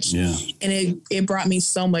so much. Yeah. And it brought me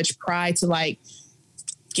so much pride to like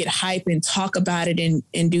get hype and talk about it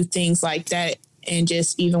and do things like that. And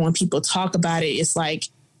just even when people talk about it, it's like,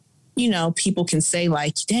 you know, people can say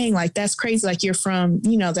like, dang, like that's crazy. Like you're from,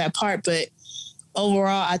 you know, that part. But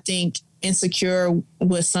overall, I think Insecure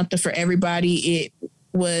was something for everybody. It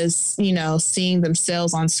was, you know, seeing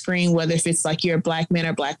themselves on screen, whether if it's like you're a Black man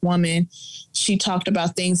or Black woman. She talked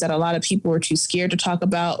about things that a lot of people were too scared to talk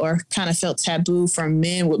about or kind of felt taboo, from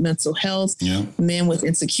men with mental health, men with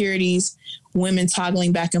insecurities, women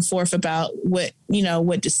toggling back and forth about what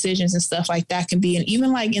decisions and stuff like that can be. And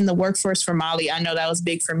even like in the workforce for Molly, I know that was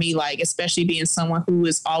big for me, like especially being someone who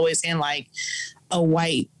is always in like a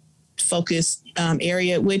white focused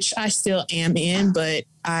area, which I still am in, but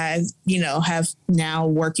I, you know, have now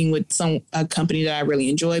working with a company that I really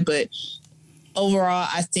enjoy. But overall,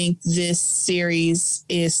 I think this series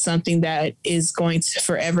is something that is going to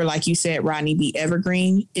forever, like you said, Rodney, be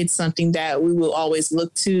evergreen. It's something that we will always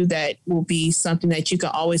look to, that will be something that you can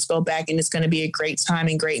always go back, and it's going to be a great time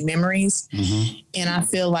and great memories. Mm-hmm. And I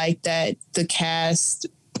feel like that the cast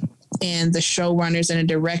and the showrunners and the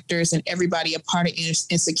directors and everybody a part of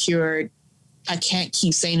Insecure, I can't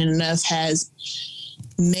keep saying it enough, has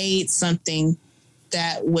made something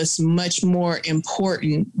that was much more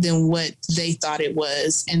important than what they thought it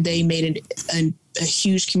was. And they made it a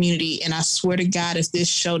huge community. And I swear to God, if this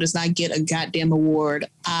show does not get a goddamn award,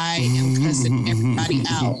 I am cussing everybody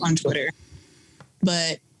out on Twitter.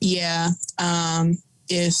 But yeah,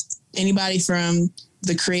 if anybody from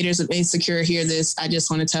the creators of Insecure hear this, I just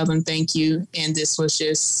want to tell them thank you. And this was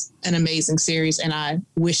just an amazing series. And I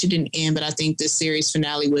wish it didn't end, but I think this series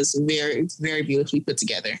finale was very, very beautifully put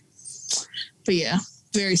together. But yeah,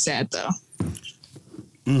 very sad though.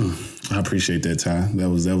 I appreciate that, Ty. That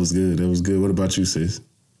was good. That was good. What about you, sis?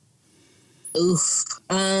 Oof.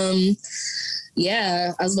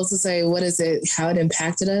 Yeah, I was about to say, what is it? How it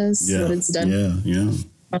impacted us? Yeah. What it's done? Yeah.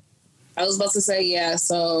 I was about to say, yeah.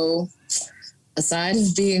 So aside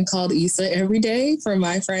of being called Issa every day from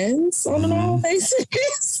my friends on a normal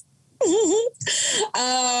basis,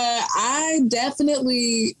 I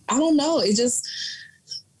definitely, I don't know.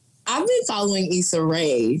 I've been following Issa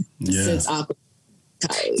Rae since Aqua.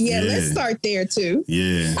 Yeah, let's start there too.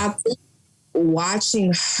 Yeah. I think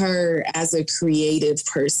watching her as a creative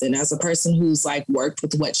person, as a person who's like worked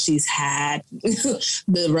with what she's had,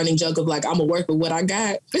 the running joke of like, I'm gonna work with what I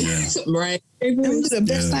got, right? I'm gonna do the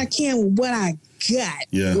best I can with what I got.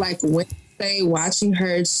 Yeah. Like watching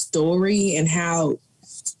her story and how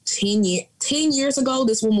 10 years ago,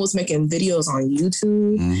 this woman was making videos on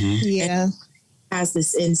YouTube. Mm-hmm. Yeah. Has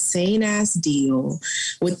this insane ass deal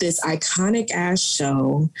with this iconic ass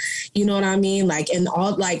show. You know what I mean? Like, and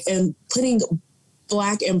putting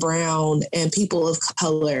Black and brown and people of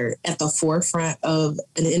color at the forefront of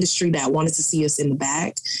an industry that wanted to see us in the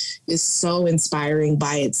back is so inspiring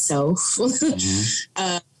by itself.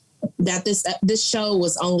 Mm-hmm. That this show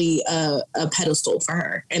was only a pedestal for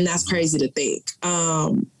her, and that's crazy to think.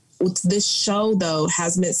 This show though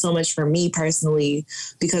has meant so much for me personally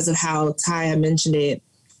because of how Taya mentioned it.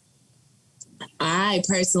 I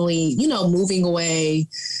personally, moving away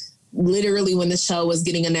literally when the show was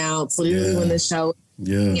getting announced, literally when the show was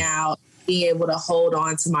getting out, being able to hold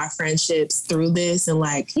on to my friendships through this. And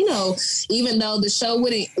like, even though the show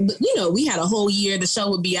wouldn't, we had a whole year, the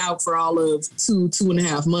show would be out for all of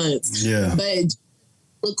 2.5 months. Yeah. But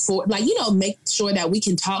look for, make sure that we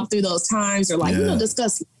can talk through those times or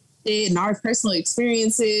discuss it and our personal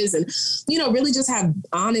experiences and, really just have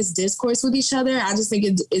honest discourse with each other. I just think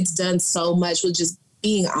it's done so much with just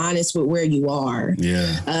being honest with where you are.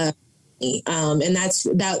 Yeah. And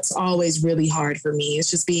that's always really hard for me.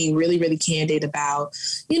 It's just being really, really candid about,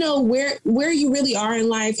 where you really are in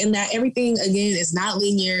life, and that everything, again, is not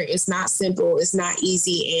linear. It's not simple. It's not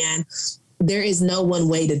easy. And there is no one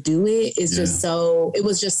way to do it. It's it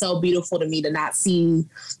was just so beautiful to me to not see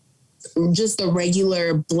just the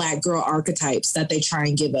regular Black girl archetypes that they try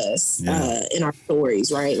and give us in our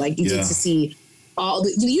stories, right? Like you get to see all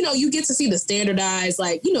the, you get to see the standardized,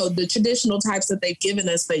 the traditional types that they've given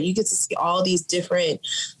us, but you get to see all these different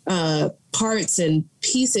parts and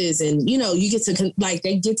pieces, and you get to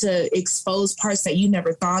they get to expose parts that you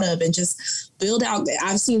never thought of and just build out.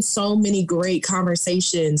 I've seen so many great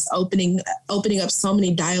conversations opening up so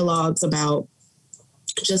many dialogues about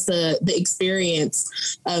just the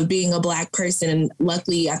experience of being a Black person. And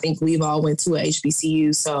luckily, I think we've all went to a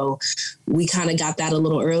HBCU, so we kind of got that a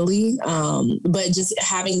little early. But just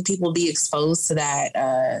having people be exposed to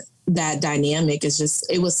that dynamic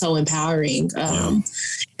it was so empowering.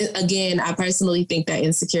 Again, I personally think that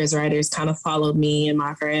Insecure's writers kind of followed me and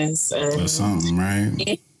my friends. Or something,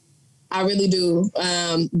 right? I really do.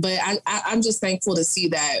 But I'm just thankful to see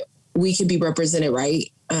that we can be represented,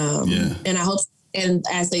 right? And I hope. And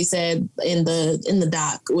as they said in the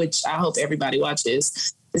doc, which I hope everybody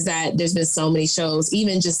watches, is that there's been so many shows,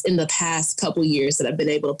 even just in the past couple years, that I've been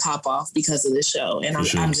able to pop off because of this show. And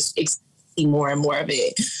I'm just expecting more and more of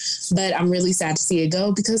it. But I'm really sad to see it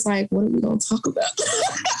go because, what are we going to talk about?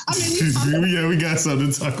 We got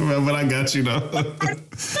something to talk about, but I got you, though.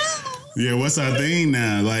 Yeah, what's our thing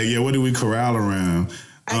now? What do we corral around?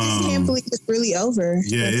 I just can't believe it's really over.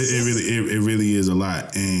 Yeah, it really is a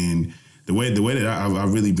lot. And the way that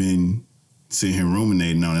I've really been sitting here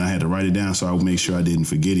ruminating on it, I had to write it down so I would make sure I didn't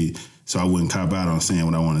forget it, so I wouldn't cop out on saying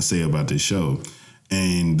what I want to say about this show.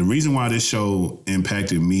 And the reason why this show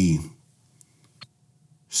impacted me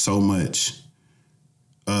so much,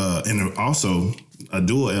 and also a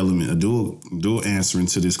dual element, a dual answering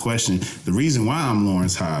to this question. The reason why I'm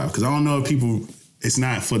Lawrence Hive, because I don't know if people, it's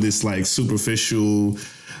not for this superficial,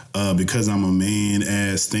 because I'm a man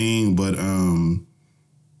ass thing, but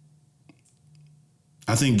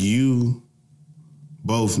I think you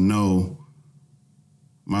both know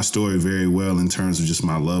my story very well in terms of just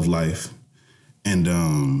my love life. And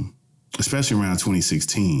especially around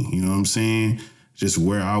 2016, you know what I'm saying? Just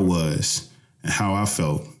where I was and how I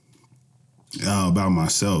felt about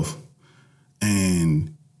myself.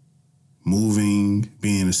 And moving,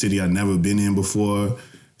 being in a city I'd never been in before,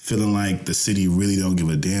 feeling like the city really don't give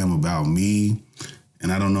a damn about me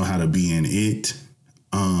and I don't know how to be in it.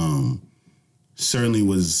 Certainly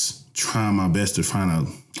was trying my best to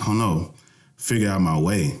figure out my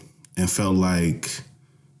way, and felt like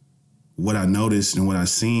what I noticed and what I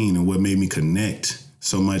seen and what made me connect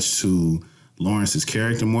so much to Lawrence's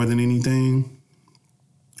character more than anything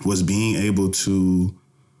was being able to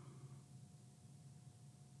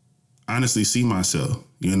honestly see myself,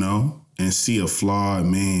 and see a flawed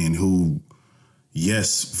man who,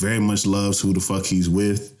 yes, very much loves who the fuck he's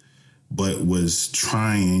with, but was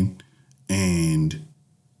trying and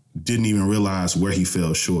didn't even realize where he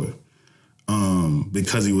fell short.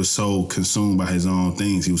 because he was so consumed by his own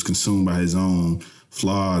things. He was consumed by his own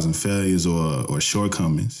flaws and failures or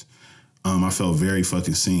shortcomings. I felt very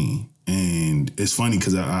fucking seen. And it's funny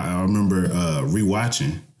because I remember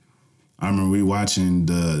rewatching. I remember rewatching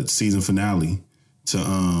the season finale to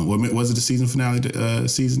what was it, the season finale to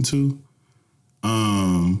season 2?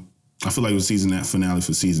 I feel like it was that finale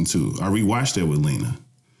for season 2. I rewatched that with Lena,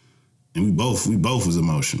 and we both was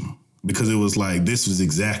emotional because it was like this was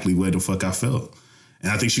exactly where the fuck I felt,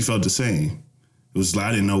 and I think she felt the same. It was like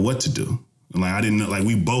I didn't know what to do, like I didn't know, like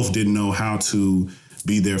we both didn't know how to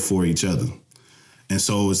be there for each other, and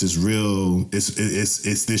so it's this real.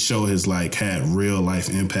 It's this show has like had real life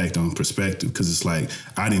impact on perspective because it's like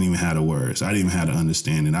I didn't even have the words, I didn't even have the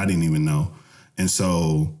understanding, I didn't even know, and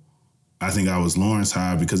so. I think I was Lauren's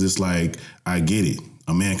high because it's like, I get it.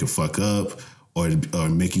 A man can fuck up or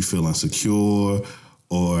make you feel insecure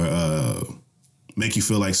or make you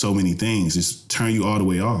feel like so many things. Just turn you all the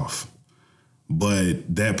way off.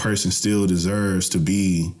 But that person still deserves to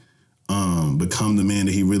be, become the man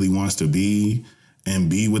that he really wants to be and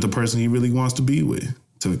be with the person he really wants to be with.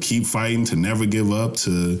 To keep fighting, to never give up,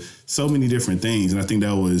 to so many different things. And I think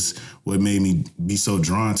that was what made me be so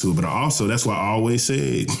drawn to it. But also, that's why I always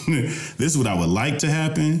said, this is what I would like to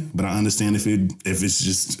happen, but I understand if it's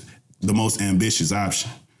just the most ambitious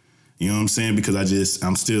option. You know what I'm saying? Because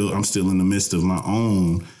I'm still in the midst of my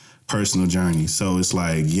own personal journey. So it's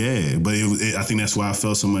like, yeah. But I think that's why I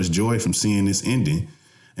felt so much joy from seeing this ending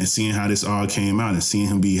and seeing how this all came out and seeing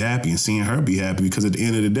him be happy and seeing her be happy. Because at the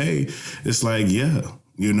end of the day, it's like, yeah.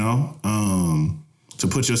 You know, to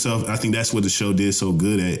put yourself, I think that's what the show did so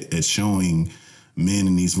good at showing men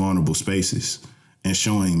in these vulnerable spaces and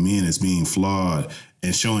showing men as being flawed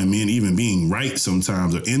and showing men even being right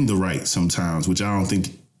sometimes or in the right sometimes, which I don't think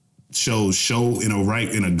shows show in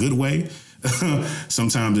a good way.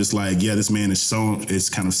 Sometimes it's like, yeah, this man is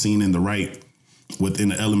kind of seen in the right within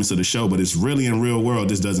the elements of the show, but it's really in real world,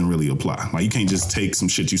 this doesn't really apply. Like you can't just take some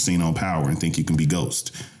shit you've seen on Power and think you can be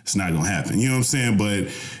Ghost. It's not gonna happen. You know what I'm saying? But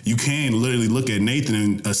you can literally look at Nathan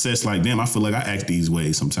and assess like, damn, I feel like I act these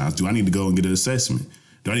ways sometimes. Do I need to go and get an assessment?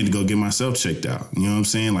 Do I need to go get myself checked out? You know what I'm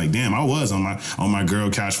saying? Like, damn, I was on my girl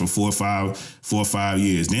couch for 4 or 5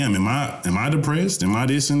 years. Damn, am I depressed? Am I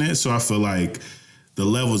this and that? So I feel like the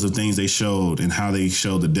levels of things they showed and how they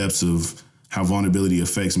showed the depths of how vulnerability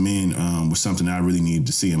affects men was something that I really needed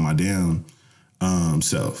to see in my damn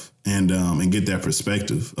self and get that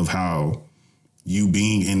perspective of how you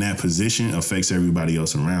being in that position affects everybody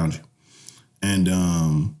else around you. And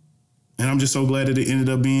I'm just so glad that it ended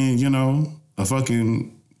up being, you know, a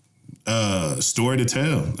fucking story to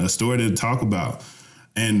tell, a story to talk about.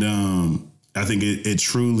 And I think it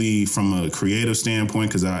truly, from a creative standpoint,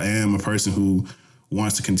 because I am a person who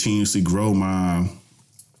wants to continuously grow my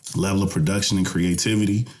level of production and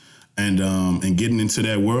creativity and getting into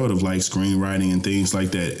that world of like screenwriting and things like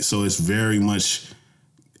that. So it's very much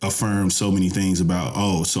affirmed so many things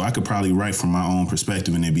about, so I could probably write from my own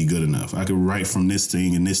perspective and it'd be good enough. I could write from this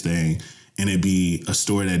thing and it'd be a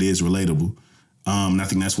story that is relatable. And I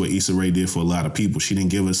think that's what Issa Rae did for a lot of people. She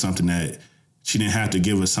didn't have to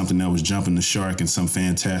give us something that was jumping the shark and some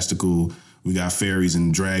fantastical, we got fairies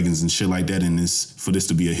and dragons and shit like that in this, for this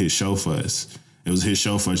to be a hit show for us. It was a hit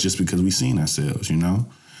show for us just because we seen ourselves, you know?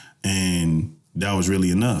 And that was really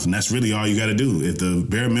enough. And that's really all you got to do. If the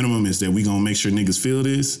bare minimum is that we going to make sure niggas feel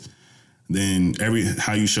this, then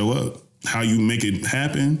how you show up, how you make it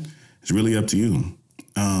happen, it's really up to you.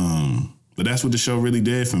 But that's what the show really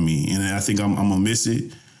did for me. And I think I'm going to miss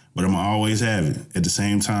it, but I'm going to always have it at the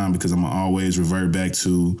same time because I'm going to always revert back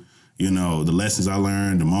to, you know, the lessons I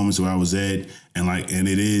learned, the moments where I was at. And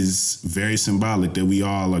it is very symbolic that we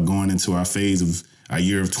all are going into our phase of our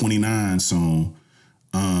year of 29 soon.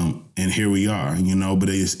 And here we are, you know, but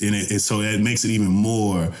so it makes it even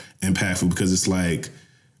more impactful because it's like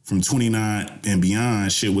from 29 and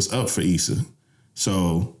beyond, shit was up for Issa.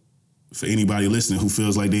 So for anybody listening who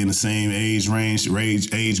feels like they're in the same age range,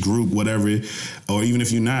 age group, whatever, or even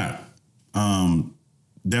if you're not,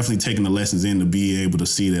 definitely taking the lessons in to be able to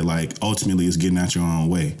see that like ultimately it's getting out your own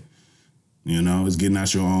way. You know, it's getting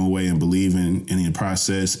out your own way and believing in the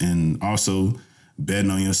process and also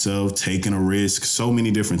betting on yourself, taking a risk, so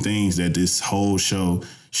many different things that this whole show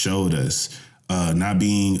showed us. Not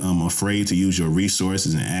being afraid to use your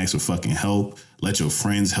resources and ask for fucking help. Let your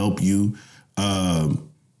friends help you.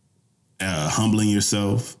 Humbling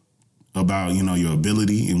yourself about, you know, your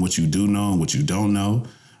ability and what you do know and what you don't know.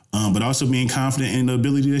 But also being confident in the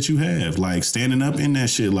ability that you have. Like standing up in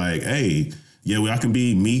that shit like, hey, yeah, well, I can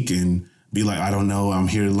be meek and be like, I don't know, I'm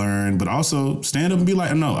here to learn. But also stand up and be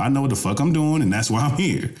like, no, I know what the fuck I'm doing and that's why I'm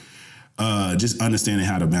here. just understanding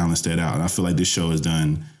how to balance that out. And I feel like this show has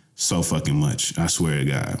done so fucking much. I swear to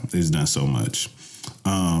God, it's done so much.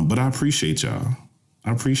 But I appreciate y'all.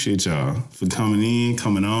 I appreciate y'all for coming in,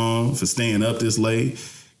 coming on, for staying up this late.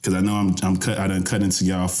 Cause I know I done cut into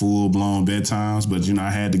y'all full blown bedtimes, but I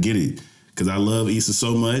had to get it. Cause I love Issa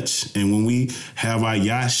so much. And when we have our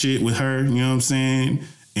yacht shit with her, you know what I'm saying,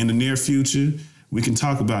 in the near future, we can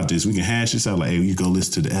talk about this. We can hash this out like, hey, you go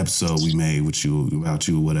listen to the episode we made with you, about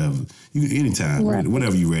you, or whatever. You can anytime, right.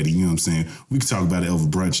 Whatever you ready, you know what I'm saying? We can talk about it over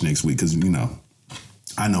brunch next week. Cause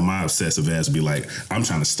I know my obsessive ass be like, I'm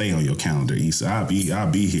trying to stay on your calendar, Issa.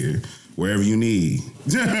 I'll be here wherever you need.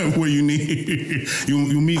 Where you need. You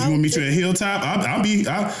want me to meet you at Hilltop?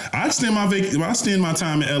 I extend my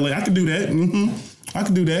time in LA. I can do that. Mm-hmm. I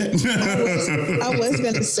can do that. I was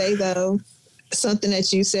gonna say though, something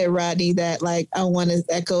that you said, Rodney, that like I want to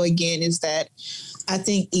echo again is that I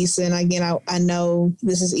think Issa, and again, I know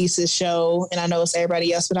this is Issa's show, and I know it's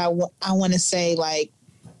everybody else, but I want to say like,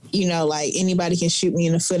 like anybody can shoot me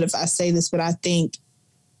in the foot if I say this, but I think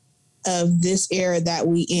of this era that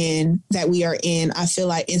we are in, I feel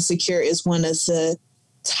like Insecure is one of the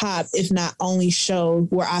top, if not only show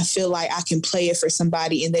where I feel like I can play it for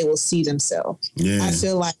somebody and they will see themselves. Yeah. I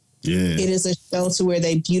feel like it is a show to where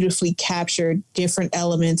they beautifully capture different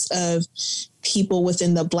elements of people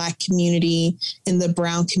within the Black community, in the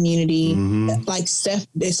brown community, like Steph,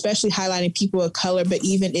 especially highlighting people of color, but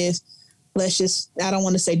even if I don't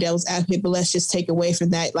want to say devil's advocate, but let's just take away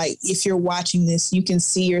from that. Like if you're watching this, you can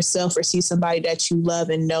see yourself or see somebody that you love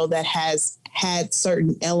and know that has had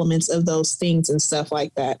certain elements of those things and stuff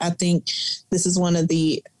like that. I think this is one of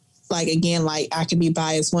the, like, again, like I could be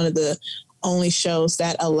biased, one of the only shows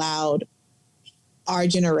that allowed our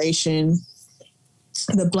generation,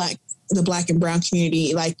 the Black and brown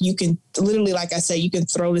community, like you can literally, like I said, you can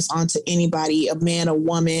throw this onto anybody, a man, a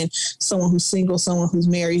woman, someone who's single, someone who's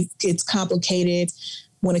married. It's complicated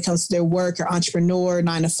when it comes to their work or entrepreneur,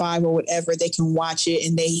 9 to 5 or whatever. They can watch it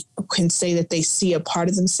and they can say that they see a part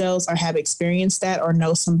of themselves or have experienced that or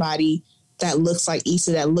know somebody that looks like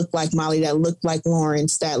Issa, that looked like Molly, that looked like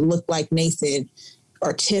Lawrence, that looked like Nathan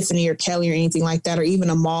or Tiffany or Kelly or anything like that, or even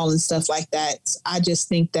Amal and stuff like that. I just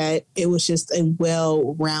think that it was just a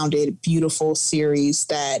well-rounded, beautiful series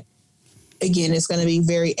that, again, is going to be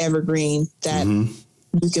very evergreen that you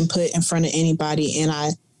can put in front of anybody. And I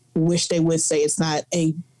wish they would say it's not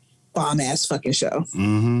a bomb-ass fucking show.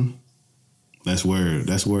 Mm-hmm. That's word.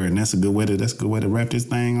 And that's a good way to wrap this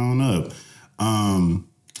thing on up.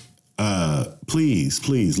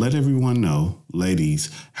 Please let everyone know, ladies,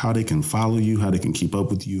 how they can follow you, how they can keep up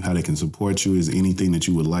with you, how they can support you. Is anything that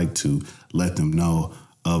you would like to let them know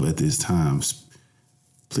of at this time?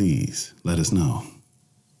 Please let us know.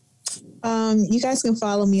 You guys can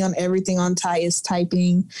follow me on everything on Ty is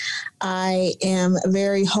Typing. I am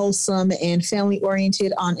very wholesome and family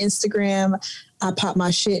oriented on Instagram. I pop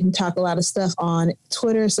my shit and talk a lot of stuff on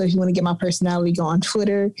Twitter. So if you want to get my personality, go on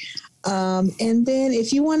Twitter. And then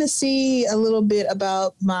if you want to see a little bit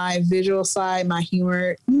about my visual side, my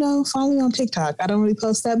humor, follow me on TikTok. I don't really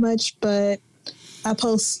post that much, but I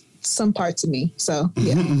post some parts of me. So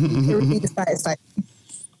yeah, everything is Typing.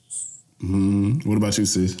 What about you,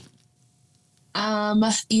 sis?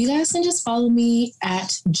 You guys can just follow me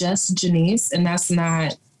at Just Jenese, and that's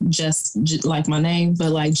not just like my name, but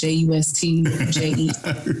like JUSTJE.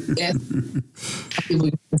 People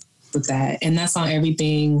with that, and that's on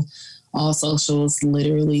everything, all socials.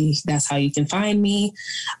 Literally, that's how you can find me.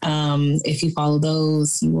 If you follow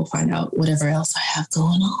those, you will find out whatever else I have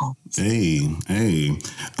going on. Hey.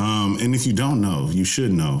 And if you don't know, you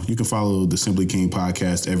should know. You can follow the Simply King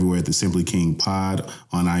podcast everywhere at the Simply King Pod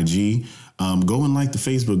on IG. Go and like the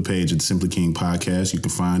Facebook page at the Simply King Podcast. You can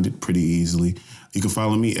find it pretty easily. You can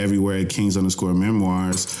follow me everywhere at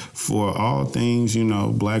Kings_Memoirs for all things,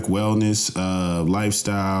 Black wellness,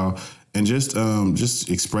 lifestyle, and just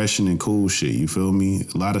expression and cool shit. You feel me?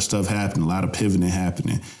 A lot of stuff happening, a lot of pivoting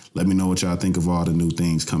happening. Let me know what y'all think of all the new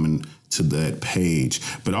things coming to that page.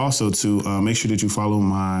 But also to make sure that you follow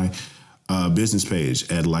my business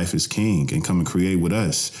page at Life is King and come and create with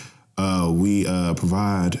us. We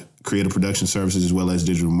provide creative production services as well as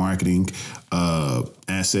digital marketing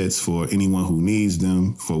assets for anyone who needs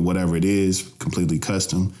them for whatever it is, completely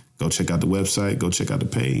custom. Go check out the website, go check out the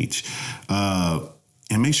page.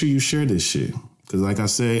 And make sure you share this shit. Because like I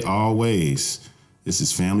say, always, this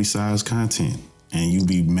is family-sized content. And you'd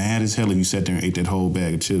be mad as hell if you sat there and ate that whole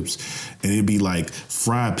bag of chips. And it'd be like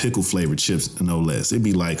fried pickle flavored chips, no less. It'd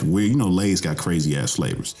be like weird. Lay's got crazy ass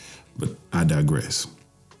flavors. But I digress.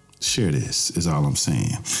 Share this is all I'm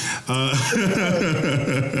saying.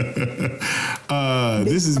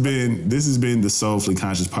 This has been the Soulfully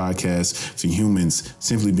Conscious podcast for humans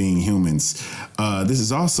simply being humans. This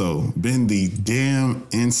has also been the damn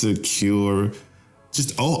insecure,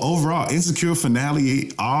 just overall insecure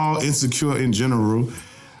finale, all insecure in general.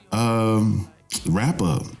 Wrap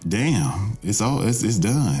up. Damn, it's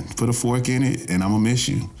done. Put a fork in it, and I'm gonna miss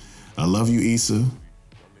you. I love you, Issa.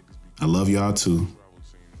 I love y'all too.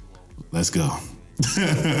 Let's go.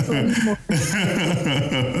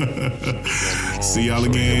 See y'all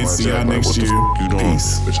again. See y'all next year. You doing?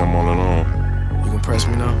 Peace. Bitch, I'm all alone. You gonna press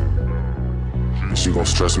me now? Bitch, you gon'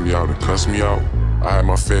 stress me out and cuss me out. I had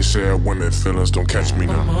my fair share of women, feelings don't catch me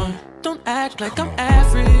now. Don't act like I'm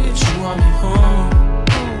average. You want me home.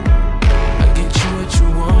 I get you what you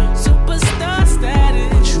want. Superstar status.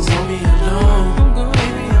 But you want me alone.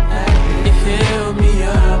 Baby, I'm acting. You held me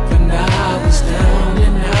up and I was down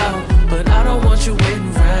and out. But I don't want you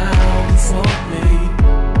waiting around for me.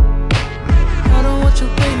 I don't want you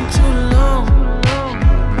waiting too long.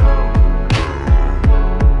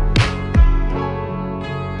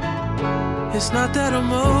 It's not that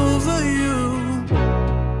I'm over you.